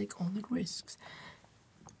 I will take all the risks.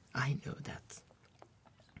 I know that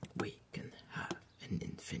we can have an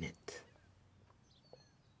infinite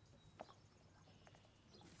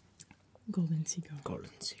Golden cigar.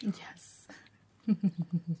 golden cigar. Yes.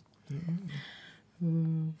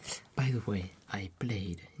 By the way, I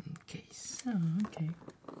played in case. Oh, okay.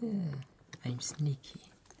 Yeah, I'm sneaky.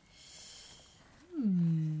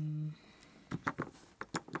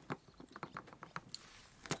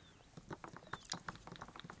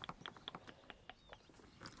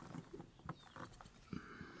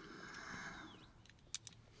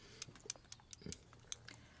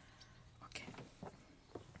 Okay.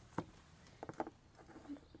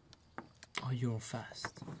 Oh, you're fast.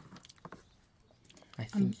 I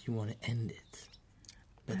think you want to end it,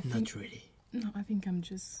 but I not think- really. No, I think I'm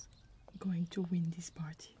just going to win this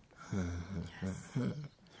party. Yes.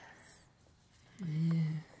 Yeah,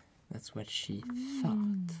 that's what she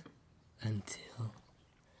thought until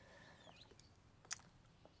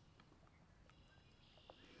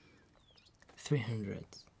 300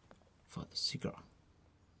 for the cigar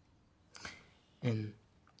and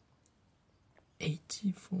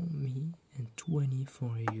 80 for me and 20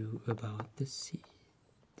 for you about the seeds.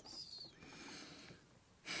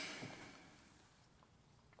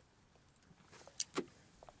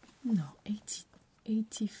 No, 80,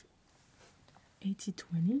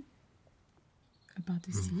 20 about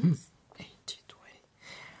the seeds. 80, 20.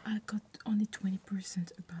 I got only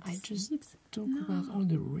 20% about the I just seeds. talk about all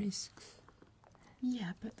the risks.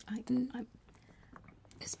 Yeah, but I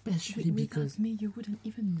especially because without me, you wouldn't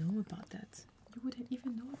even know about that. You wouldn't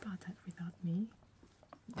even know about that without me.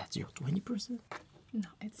 that's your 20%. No,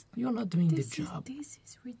 it's You're not doing the job. This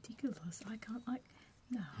is ridiculous. I can't.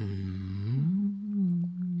 No.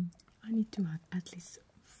 I need to add at least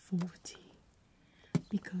 40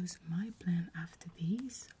 because my plan after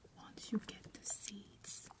these, once you get the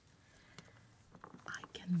seeds, I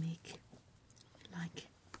can make like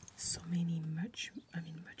so many much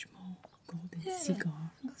more golden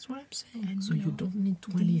cigar. That's what I'm saying. And so you don't need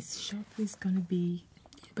 20. This shop is gonna be.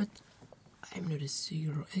 Yeah, but I'm not a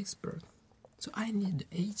cigar expert, so I need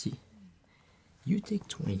 80. You take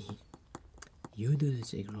 20. You do the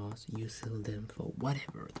cigars. You sell them for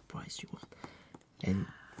whatever the price you want, and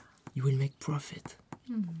you will make profit.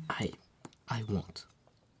 I won't.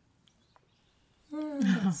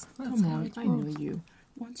 That's Come how on, it I know works. you.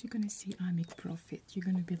 Once you're gonna see I make profit, you're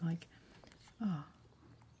gonna be like,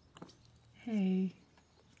 hey,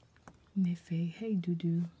 Nefe, hey,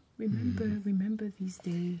 Dudu, remember this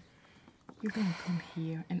day? You're gonna come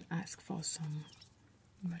here and ask for some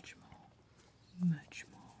much more.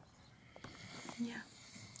 Yeah,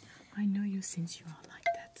 I know you since you are like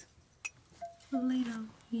that. Little,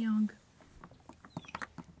 young.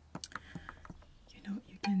 You know,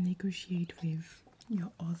 you can negotiate with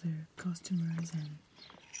your other customers and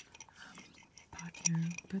partner,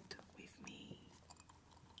 but with me,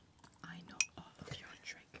 I know all of your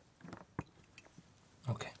trick.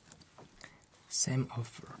 Okay. Same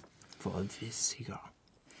offer for this cigar,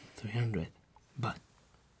 300, but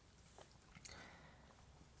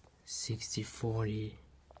 60-40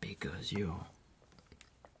 because your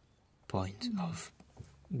point of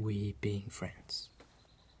we being friends.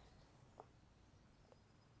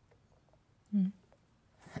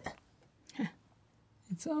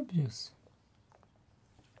 It's obvious.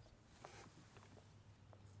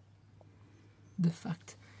 The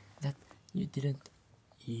fact that you didn't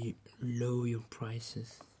lower your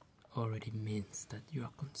prices already means that you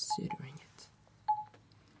are considering it.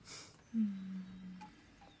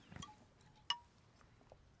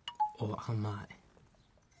 Or am I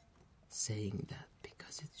saying that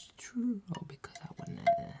because it's true or because I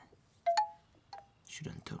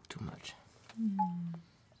shouldn't talk too much?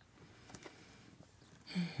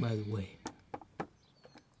 By the way,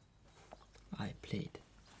 I played.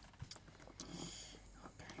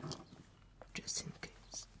 Okay. Just in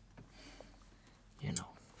case. You know.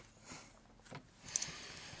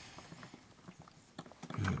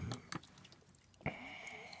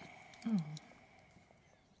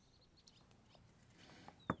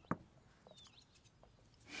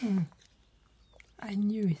 I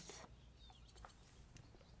knew it.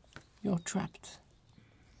 You're trapped.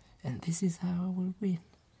 And this is how I will win.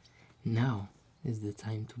 Now is the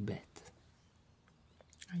time to bet.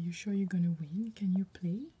 Are you sure you're gonna win? Can you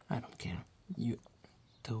play? I don't care. You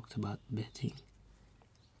talked about betting.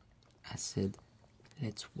 I said,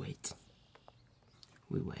 let's wait.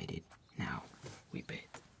 We waited. Now we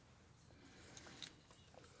bet.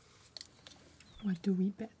 What do we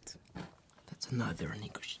bet? That's another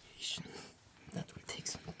negotiation. That will take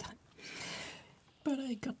some time. But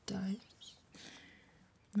I got time.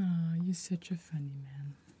 Ah, you're such a funny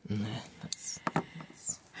man. Nah, that's what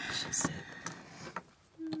she said.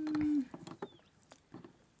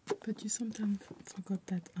 But you sometimes forgot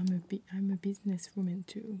that I'm a businesswoman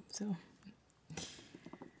too, so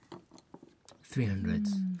 300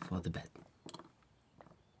 for the bet.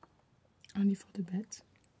 only for the bet.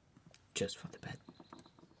 Just for the bet.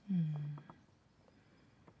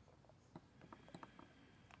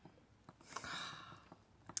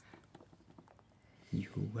 You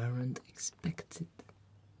weren't expected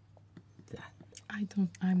that.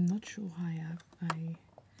 I'm not sure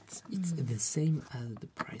It's the same as the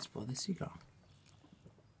price for the cigar.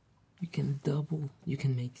 You can double, you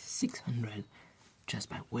can make 600 just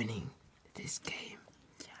by winning this game.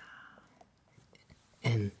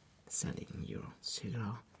 Yeah. And selling your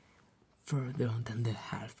cigar further than the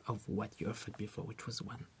half of what you offered before, which was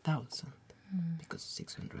 1,000. Because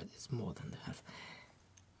 600 is more than the half.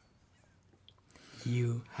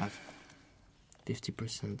 You have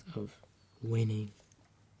 50% of winning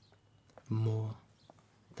more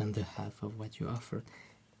than the half of what you offered.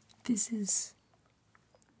 This is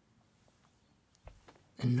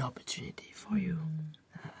an opportunity for you.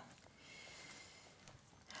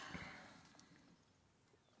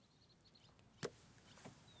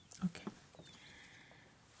 Okay.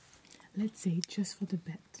 Let's say just for the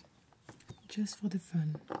bet. Just for the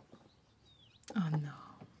fun. Oh no.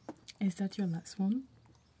 Is that your last one?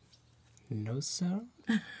 No, sir.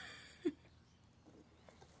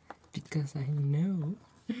 Because I know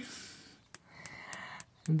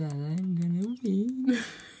that I'm gonna win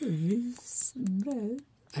this bet.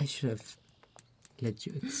 I should have let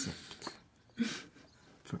you accept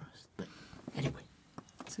first, but anyway.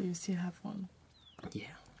 So you still have one.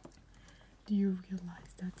 Yeah. Do you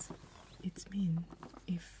realize that it means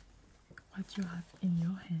if what you have in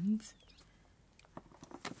your hands,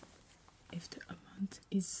 if the amount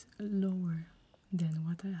is lower than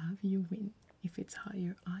what I have, you win. If it's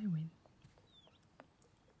higher, I win.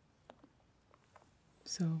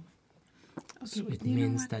 So, okay, so it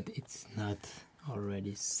means that it's not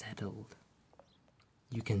already settled.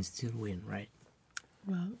 You can still win, right?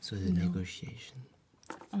 Well, so the no. negotiation.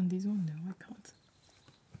 On this one, no, I can't.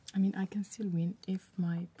 I mean, I can still win if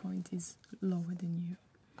my point is lower than you.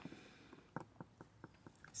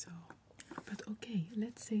 So, but okay,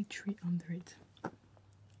 let's say 300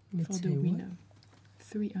 for the winner.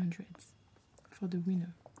 300 for the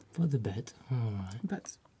winner. For the bet, alright.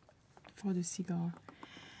 But for the cigar,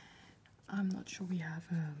 I'm not sure we have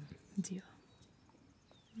a deal.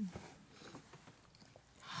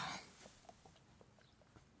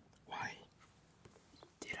 Why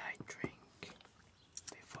did I drink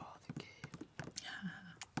before the game?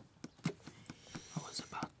 I was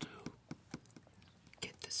about to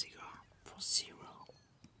get the cigar for 0.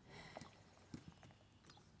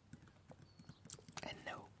 And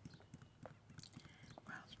no.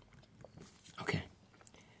 Well, okay.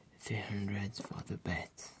 300 for the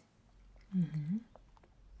bet.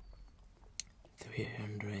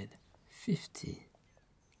 350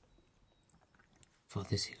 for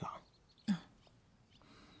the cigar. Oh.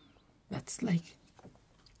 That's like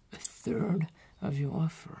a third of your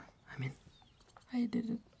offer. I mean, I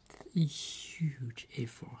did a huge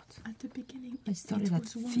effort. At the beginning, I started at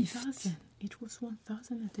was 1,000. It was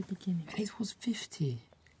 1,000 at the beginning. And it was 50.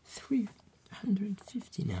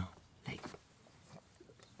 350 now. Like,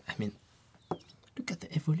 I mean, look at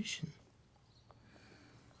the evolution.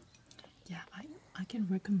 Yeah, I can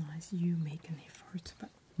recognize you make an effort,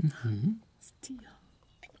 but still.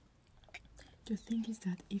 The thing is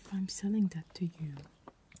that if I'm selling that to you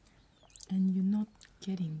and you're not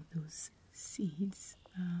getting those seeds,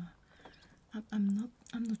 I'm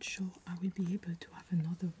not sure I will be able to have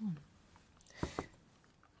another one.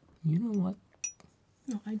 You know what?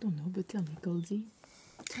 No, I don't know, but tell me, Goldie.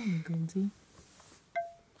 Tell me, Goldie.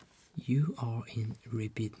 You are in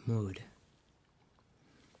repeat mode.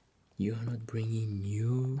 You are not bringing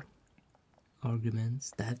new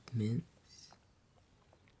arguments. That means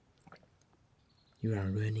you are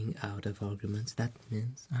running out of arguments. That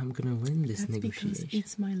means I'm gonna win this negotiation. That's because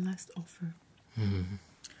it's my last offer.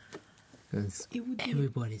 Because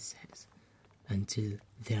everybody says until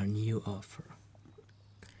their new offer.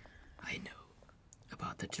 I know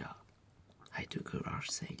about the job. I do garage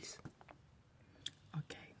sales.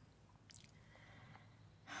 Okay.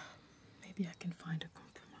 Maybe I can find a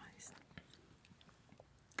compromise.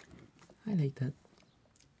 I like that.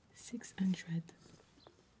 600.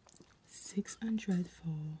 600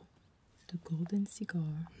 for the golden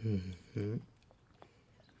cigar.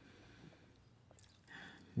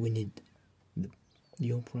 We need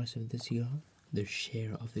your price of the cigar, the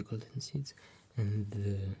share of the golden seeds, and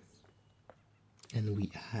we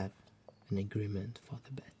have an agreement for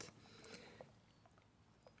the bet.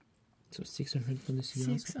 So 600 for the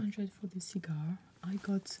cigar. 600 for the cigar. I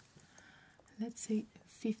got, let's say,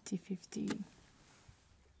 50-50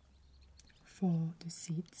 for the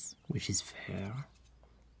seeds. Which is fair,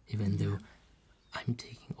 even though I'm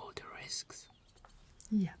taking all the risks.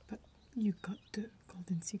 Yeah, but you got the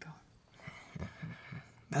golden cigar.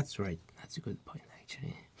 That's right. That's a good point,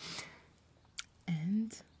 actually.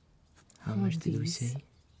 And how much did we say?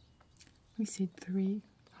 We said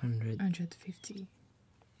 350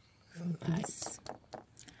 for this.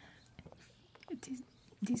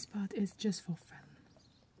 This part is just for fun.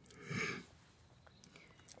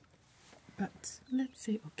 But let's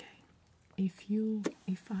say, okay, if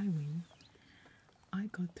I win, I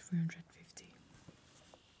got 350.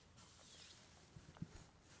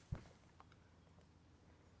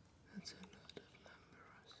 That's a lot of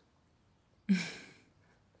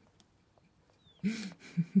numbers.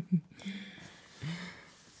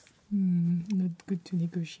 Not good to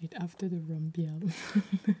negotiate after the rumbiel.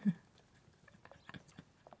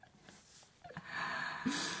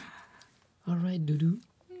 Alright, Doudou.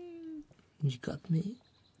 You got me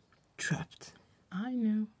trapped. I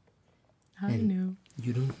know. I know.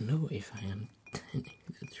 You don't know if I am telling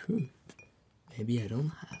the truth. Maybe I don't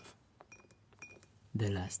have the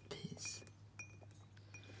last piece.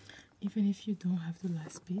 even if you don't have the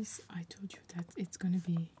last piece, I told you that it's gonna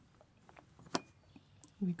be,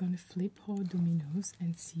 we're gonna flip our dominoes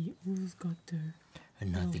and see who's got the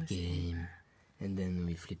Another lowest game, number. and then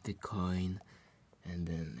we flip the coin, and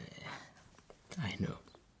then I know.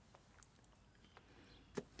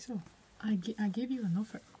 So I gave you an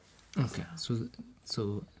offer. Okay,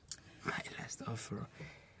 so my last offer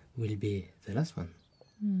will be the last one.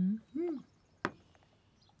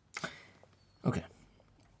 Okay,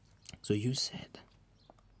 so you said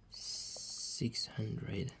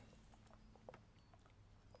 600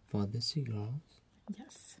 for the cigars.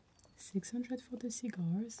 Yes, 600 for the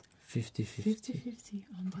cigars, 50-50 50-50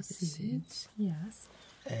 on for the the seeds. seeds, Yes,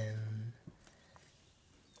 and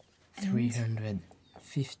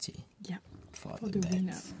 350 yeah, for for the the bet.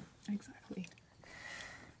 winner. Exactly.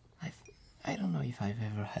 I don't know if I've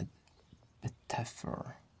ever had a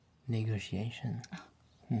tougher negotiation.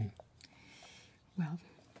 Well,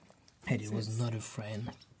 And it was not a friend,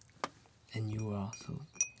 and you are, so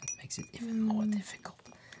that makes it even more difficult.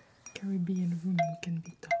 Caribbean women can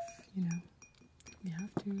be tough, you know. We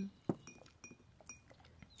have to.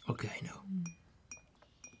 Okay, I know.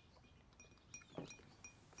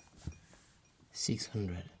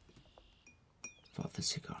 600 for the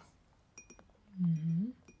cigar.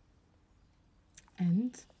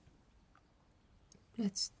 And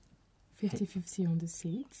Let's 50-50 on the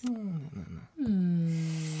seeds. no.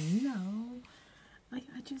 No, I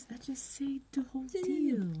just say the whole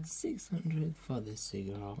deal. 600 for the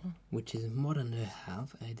cigar, which is more than a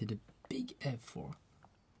half. I did a big effort.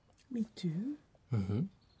 Me too. Mm-hmm.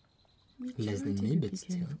 Me too. Less I than did me, a but big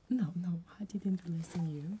still. effort. No, I didn't do less than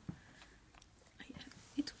you.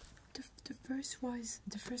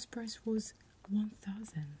 The first price was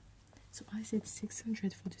 1,000. So I said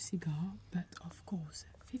 600 for the cigar, but of course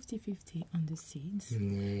 50-50 on the seeds.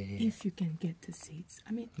 Yeah. If you can get the seeds.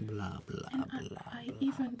 I mean, Blah, blah, and blah. I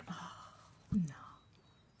even,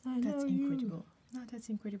 no, that's incredible. No, that's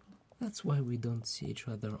incredible. That's why we don't see each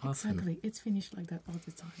other often. Exactly, it's finished like that all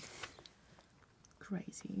the time.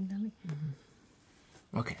 Crazy, you know me?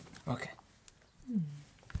 Okay.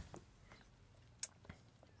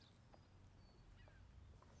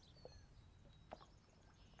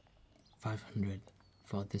 500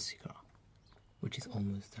 for the cigar, which is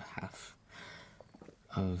almost a half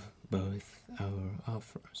of both our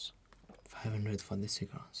offers. 500 for the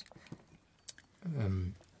cigars.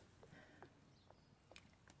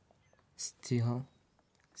 Still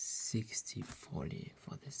 60-40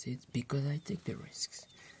 for the seeds because I take the risks,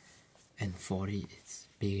 and 40 it's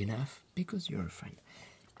big enough because you're a friend,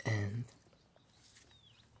 and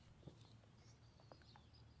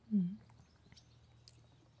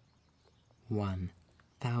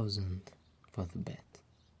 1,000 for the bet.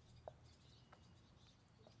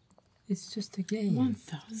 It's just a game.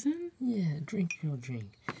 1,000? Yeah, drink your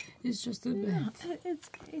drink. It's just a bet. No,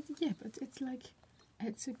 yeah, but it's like,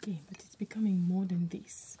 it's a game, but it's becoming more than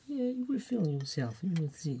this. Yeah, you will feel yourself. You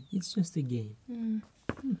will see. It's just a game.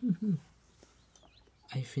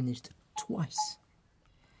 I finished twice.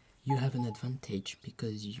 You have an advantage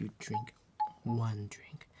because you drink, one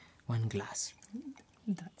glass.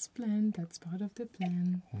 That's planned, that's part of the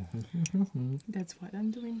plan. That's what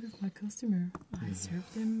I'm doing with my customer. I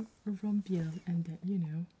serve them a rum bière, and then, you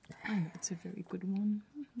know, I know it's a very good one.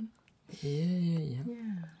 Yeah.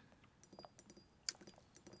 Yeah.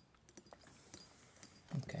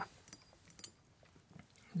 Okay.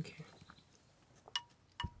 Okay.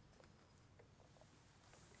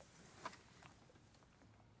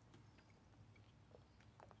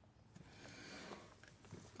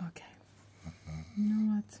 You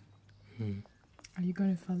know what? Are you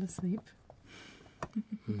gonna fall asleep?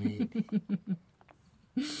 Maybe.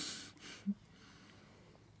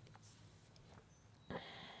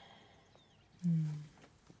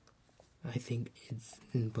 I think it's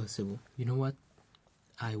impossible. You know what?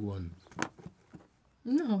 I won.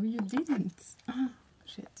 No, you didn't. Ah,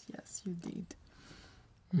 shit, yes, you did.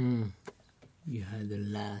 You had the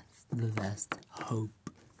last hope.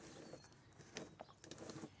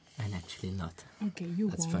 And actually not. Okay, you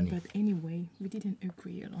That's won, funny. but anyway, we didn't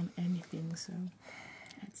agree on anything, so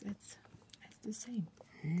it's the same.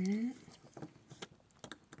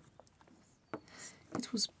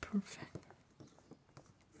 It was perfect.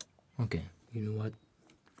 Okay, you know what?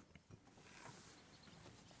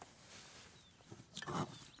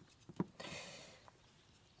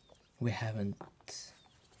 We haven't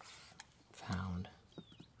found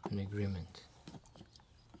an agreement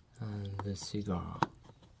on the cigar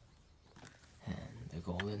and the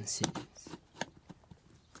golden cigars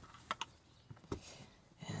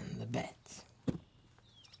and the bet.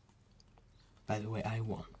 By the way, I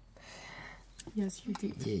won. Yes, you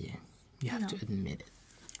did. Yeah. You have to admit it.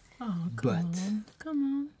 Oh, come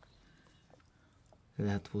on.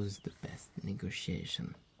 That was the best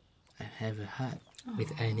negotiation I've ever had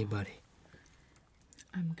with anybody.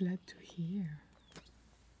 I'm glad to hear.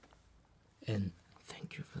 And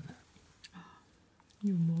thank you for that.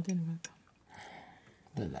 You're more than welcome.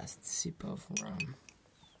 The last sip of rum.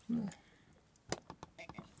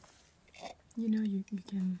 You know, you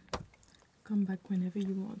can come back whenever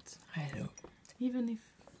you want. I know. Even if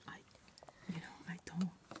I don't.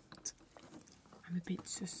 I'm a bit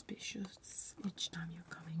suspicious each time you're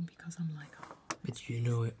coming because I'm like, oh. But you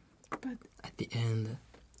know it. But at the end,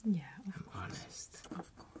 yeah, I'm honest.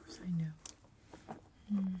 Of course, I know.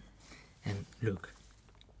 And look,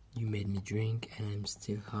 you made me drink and I'm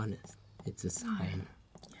still honest. It's a sign.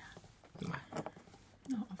 Yeah.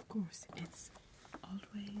 No, of course. It's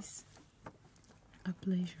always a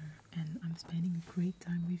pleasure and I'm spending a great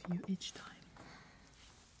time with you each time.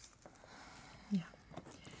 Yeah.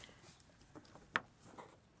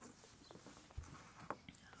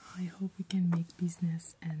 I hope we can make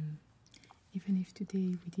business, and even if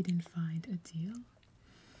today we didn't find a deal,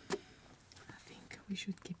 I think we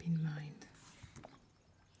should keep in mind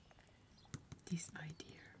this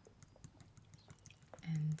idea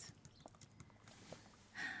and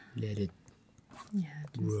let it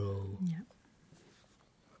grow. Yeah.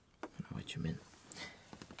 I know what you mean.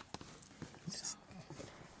 So,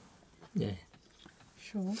 yeah.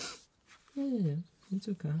 sure. Yeah. It's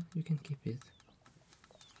okay. You can keep it.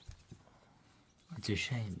 It's a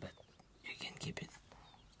shame, but you can keep it.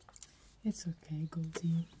 It's okay,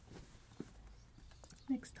 Goldie.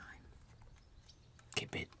 Next time.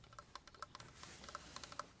 Keep it.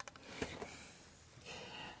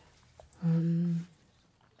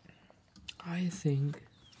 I think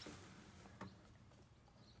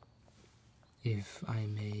if I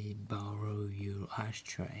may borrow your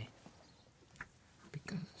ashtray,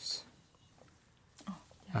 because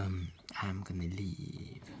I'm gonna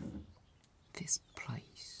leave this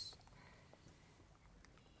place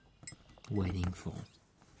waiting for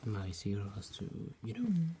my cigars to,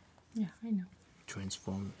 Yeah, I know.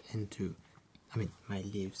 transform into, my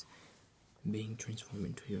leaves being transformed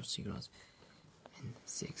into your cigars in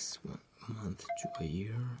 6 months to a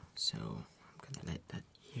year. So I'm gonna let that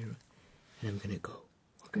here and I'm gonna go.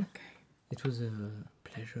 Okay? It was a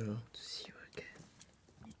pleasure to see you again.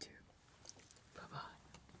 Me too. Bye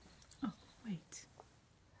bye. Oh, wait.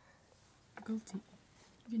 Goldie,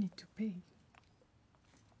 you need to pay.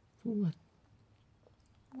 For what?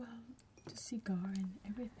 Well, the cigar and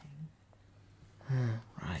everything.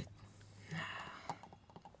 Right.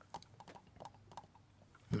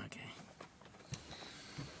 Okay.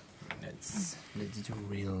 Let's do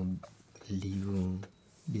real legal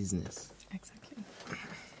business. Exactly.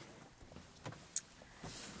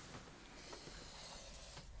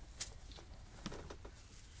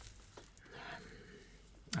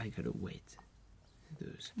 I gotta wait.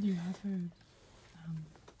 Those. Do you have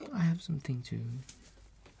I have something to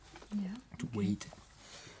okay. wait.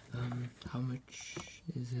 How much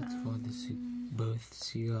is it for the both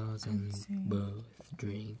cigars and both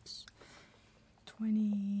drinks?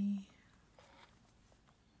 20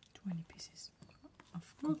 pieces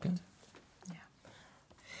of gold. Okay. Yeah.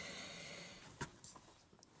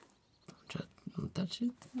 Don't touch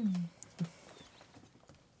it.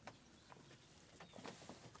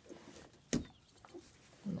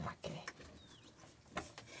 Okay.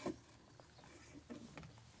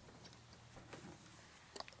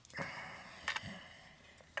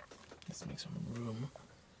 Let's make some room.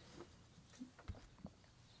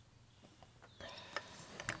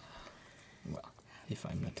 Well, if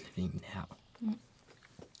I'm not leaving now,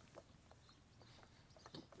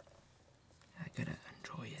 I gotta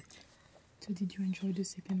enjoy it. So did you enjoy the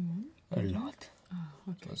second one? A lot.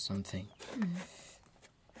 Oh, okay. Or something.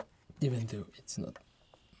 Even though it's not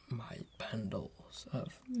my bundles of.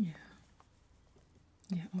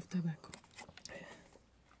 Yeah, of tobacco.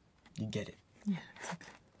 You get it. Yeah, exactly.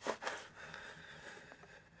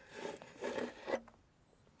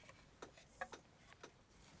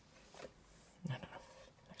 No.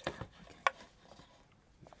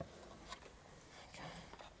 Okay.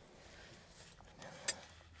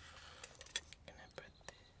 Gonna put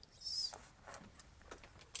this.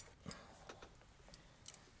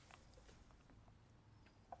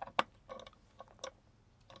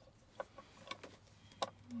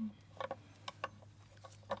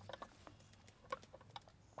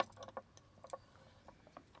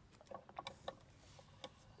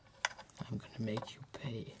 I'm gonna make you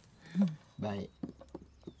pay by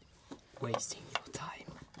wasting your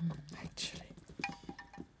time, actually.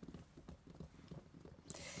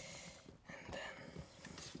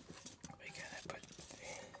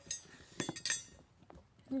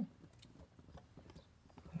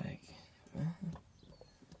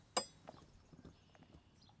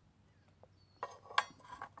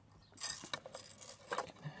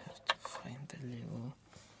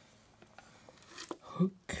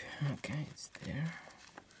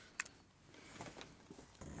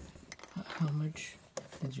 How much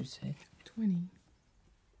did you say? 20.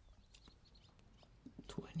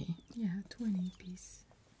 20? Yeah, 20 pieces.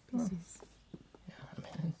 Yeah, I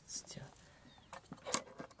mean, it's still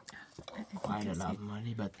quite a lot of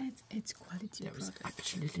money, but it's quality there was product.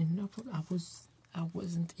 absolutely no problem. I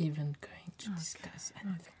wasn't even going to discuss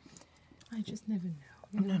anything. I just never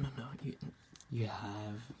know. No. You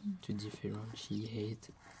have to differentiate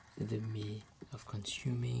the me of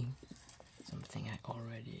consuming something I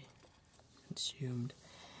already consumed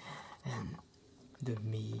and the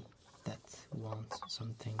me that wants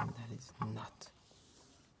something that is not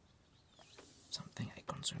something I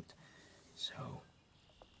consumed. So,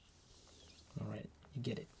 alright, you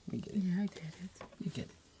get it. We get it. Yeah, I get it. You get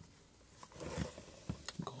it.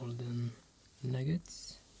 Golden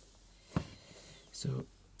nuggets. So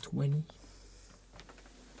 20.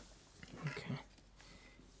 Okay.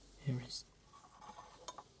 Here is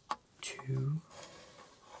 2.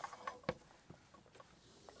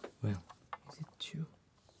 Well, is it 2?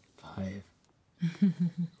 5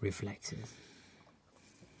 reflexes.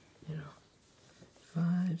 You know,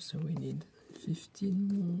 5. So we need 15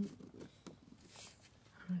 more.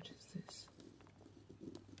 How much is this?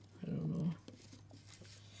 I don't know.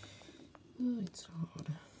 Oh, it's hard.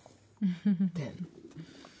 10.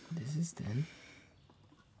 This is 10.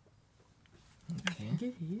 Okay. I think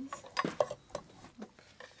it is.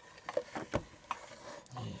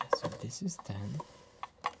 Yeah, so this is 10.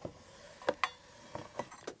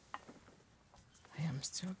 I am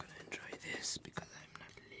still gonna enjoy this because I'm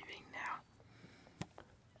not leaving now.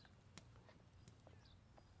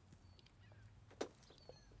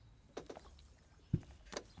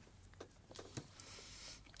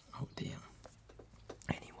 Oh dear.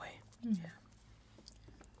 Anyway. Yeah.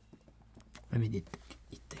 I mean, it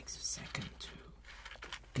takes a second to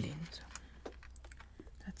clean. So.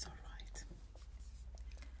 That's alright.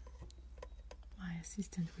 My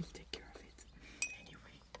assistant will take care of it.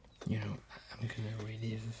 Anyway. You know, I'm gonna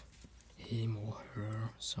relieve him or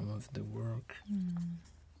her some of the work.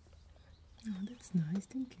 Oh, that's nice.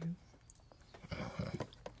 Thank you.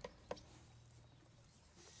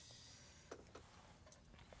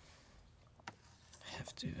 I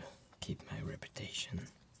have to keep my reputation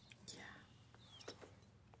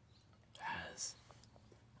as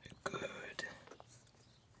a good,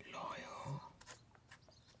 loyal,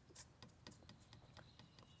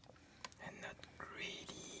 and not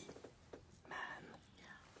greedy man.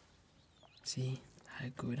 See how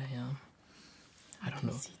good I am? I don't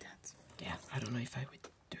know. See that? Yeah, I don't know if I would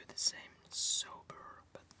do the same sober,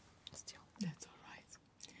 but still. That's alright.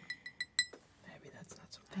 Maybe that's not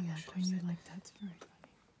I something I like should when have you said. like that. It's very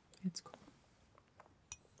funny. It's cool.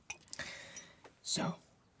 So,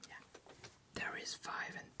 there is 5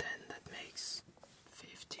 and 10, that makes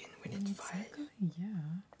 15. We need 5. Exactly,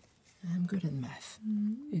 yeah. I'm good at math.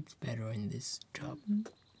 It's better in this job.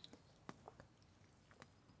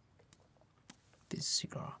 This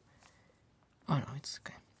cigar. Oh no, it's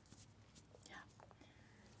okay. Yeah.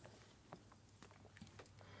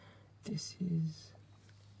 This is...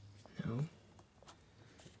 No.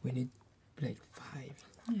 We need like 5.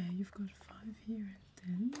 Yeah, you've got 5 here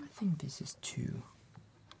and 10. I think this is 2.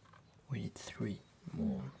 We need 3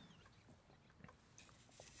 more.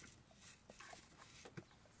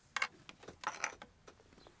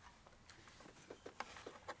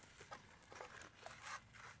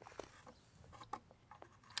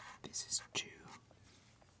 This is 2.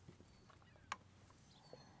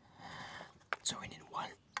 So we need 1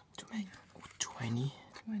 to make 20.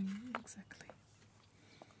 20, exactly.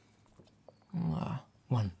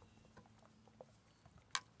 1.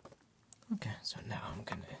 Okay, so now I'm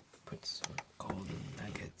gonna put some golden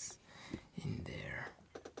nuggets in there.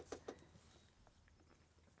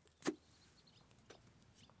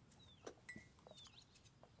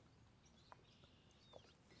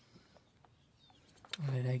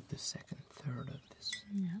 I like the second third of this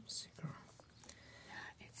cigar.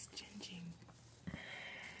 Yeah, it's changing.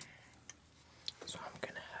 So I'm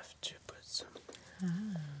gonna have to put some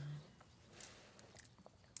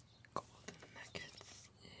golden nuggets.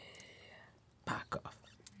 Yeah. Back off.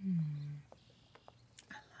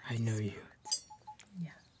 I know you.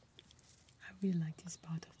 Yeah. I really like this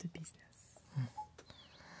part of the business.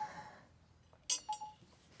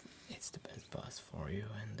 It's the best part for you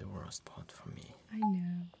and the worst part for me. I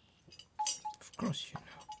know. Of course you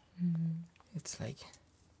know. It's like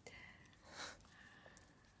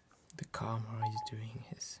the karma is doing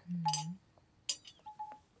his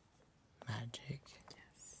magic.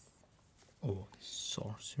 Yes. Or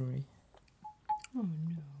sorcery. Oh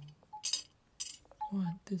no.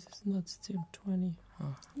 What? This is not still 20?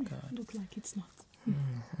 Oh god. Look like it's not.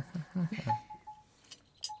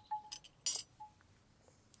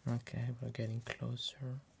 Okay, we're getting closer.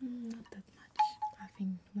 Not that much. I think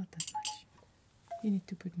not that much. You need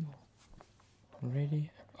to put more. Really?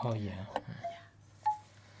 Oh yeah.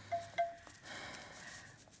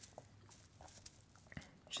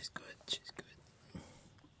 She's good. She's good.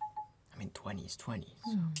 I mean, 20 is 20.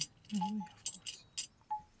 So.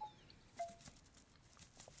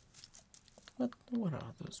 Of course. What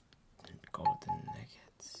are those golden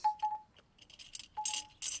nuggets?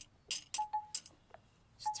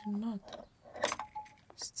 Still not.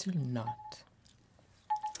 Still not.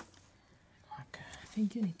 Okay. I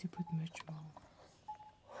think you need to put much more.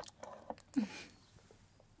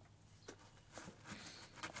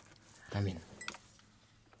 I mean,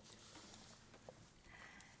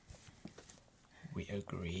 we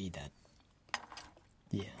agree that.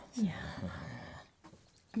 Yeah. Yeah.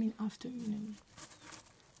 I mean, after, you know.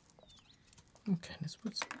 Okay, let's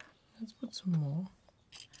put some more.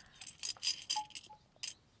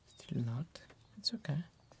 Still not. It's okay.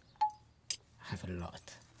 I have a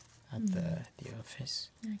lot at the office.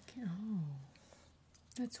 Okay. Oh,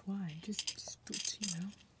 that's why. Just put, you know.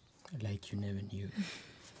 Like you never knew.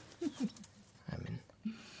 I mean.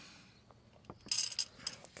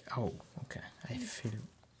 Oh, okay. I feel.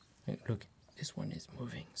 Look, this one is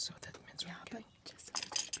moving, so that means Yeah, okay. but just a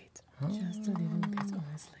little bit. Just a little bit,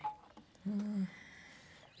 honestly.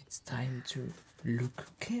 It's time to look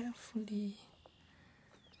carefully.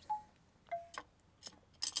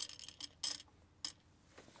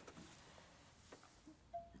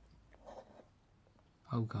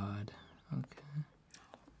 Oh God. Okay.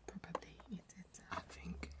 Probably it's. I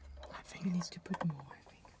think. You need to put more. I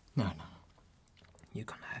think. No. You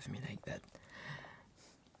can't have me like that.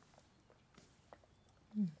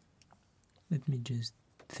 Let me just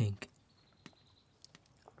think.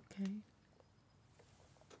 Okay.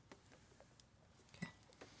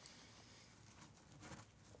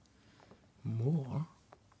 More?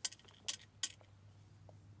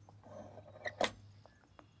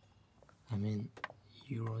 I mean,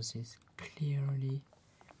 yours is clearly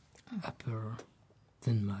upper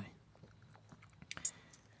than mine.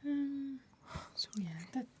 So yeah,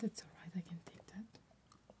 that's alright. I can take that.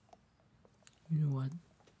 You know what?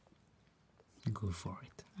 Go for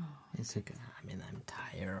it. Oh. It's okay. I mean, I'm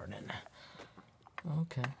tired and...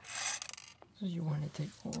 Okay. So you want to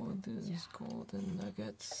take all these golden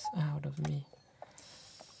nuggets out of me?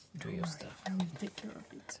 Do your stuff. I will take care of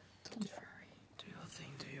it. Don't worry. Do your thing,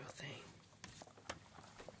 do your thing.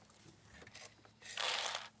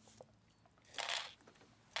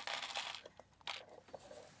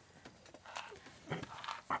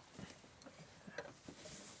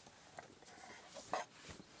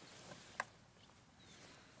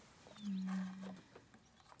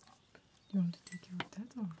 You want to take care of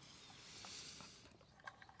that, or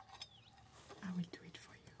I will do it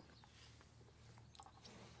for you.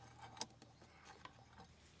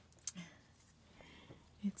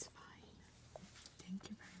 It's fine. Thank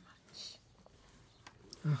you very much.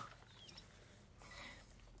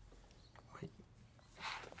 Wait.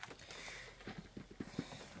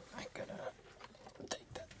 I gotta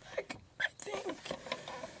take that back, I think.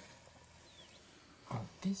 Oh,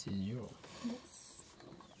 this is yours. Yes.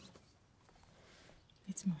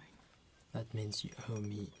 It's mine. That means you owe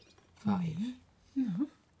me 5. No.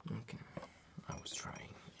 Okay. I was trying.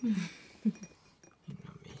 You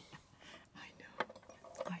know me. I know,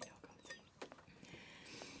 Golden.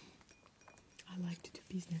 I like to do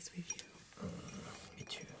business with you. Me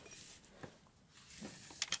too.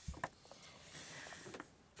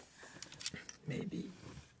 Maybe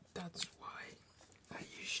that's why I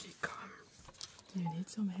usually come Do you need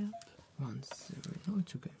some help? once every... No,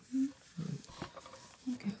 it's okay.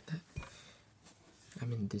 Okay. I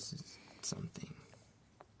mean, this is something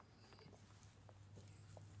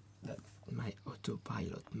that my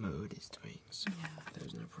autopilot mode is doing, so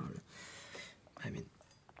there's no problem. I mean,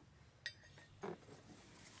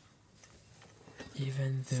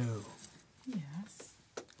 even though Yes.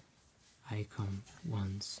 I come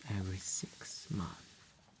once every 6 months,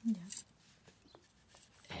 Yes.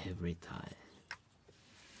 every time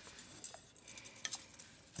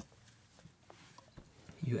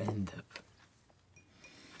you end up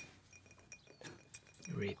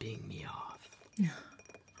ripping me off.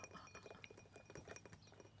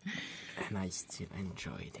 And I still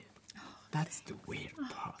enjoyed it. That's the weird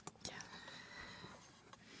part.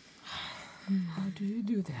 How do you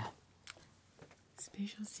do that?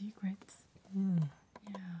 Special secrets. Yeah,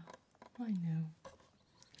 I know.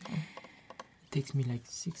 It takes me like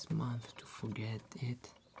 6 months to forget it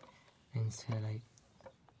and say like,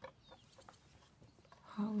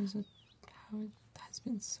 How is it? How it has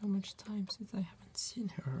been so much time since I haven't seen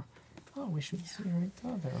her. Oh, we should see her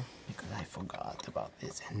together. Because I forgot about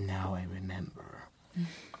this and now I remember.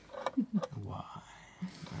 Why?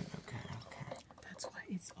 Okay. That's why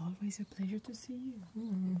it's always a pleasure to see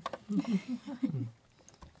you.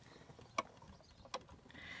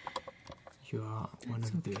 You are one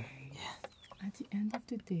of the... Yeah. At the end of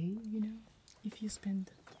the day, you know, if you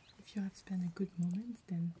have spent a good moment,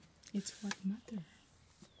 then it's what matters.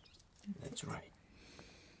 That's right.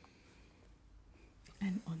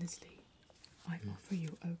 And honestly, I offer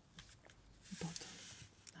you a bottle,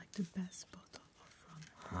 like the best bottle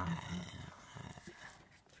of rum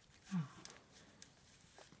ever.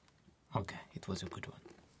 Okay, it was a good one.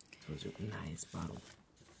 It was a nice bottle.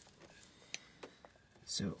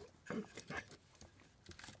 So,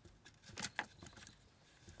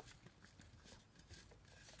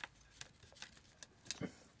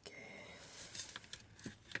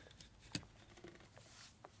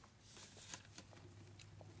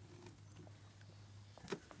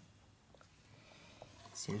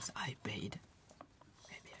 since I paid,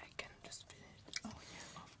 maybe I can just finish. Oh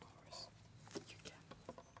yeah, of course. You can.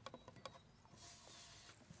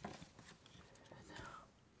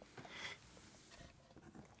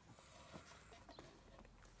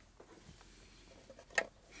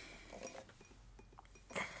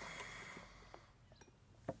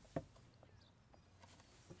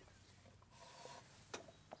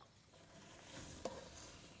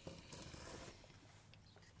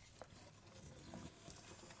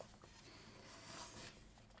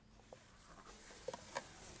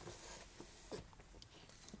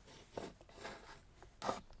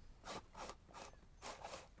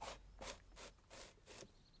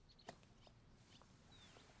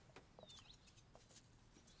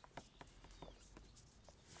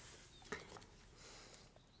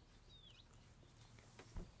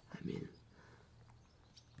 I mean,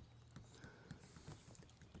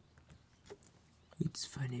 it's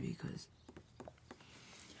funny because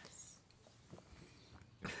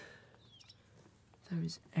there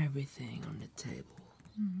is everything on the table,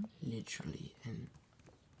 literally, and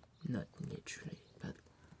not literally, but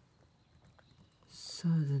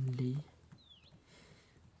suddenly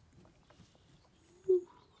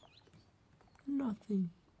nothing.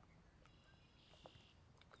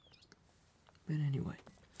 But anyway,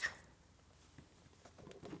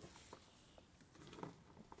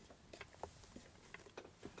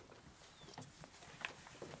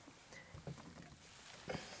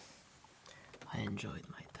 I enjoyed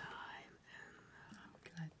my time, and I'm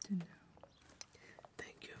glad to know.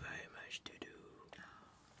 thank you very much, Dudu.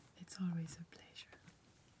 It's always a pleasure.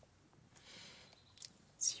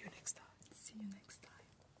 See you next time. See you next time.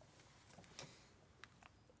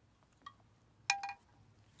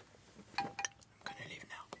 I'm gonna leave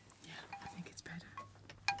now. Yeah, I think it's better.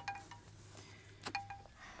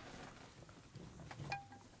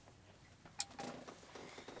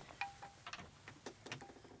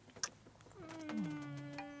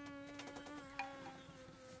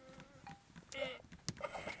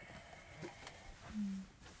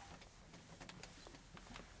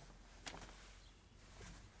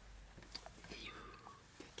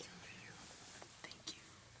 Thank you.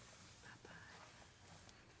 Bye-bye.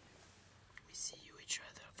 We see you each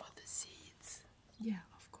other for the seeds. Yeah,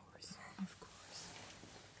 of course, of course.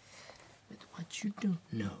 But what you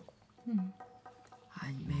don't know,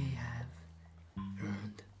 I may have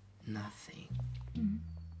earned nothing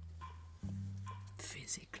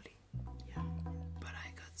physically, Yeah. but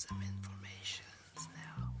I got some information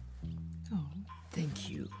now. Oh, Thank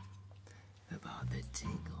you about the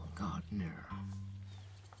Tingle Gardener.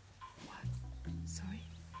 what? Sorry?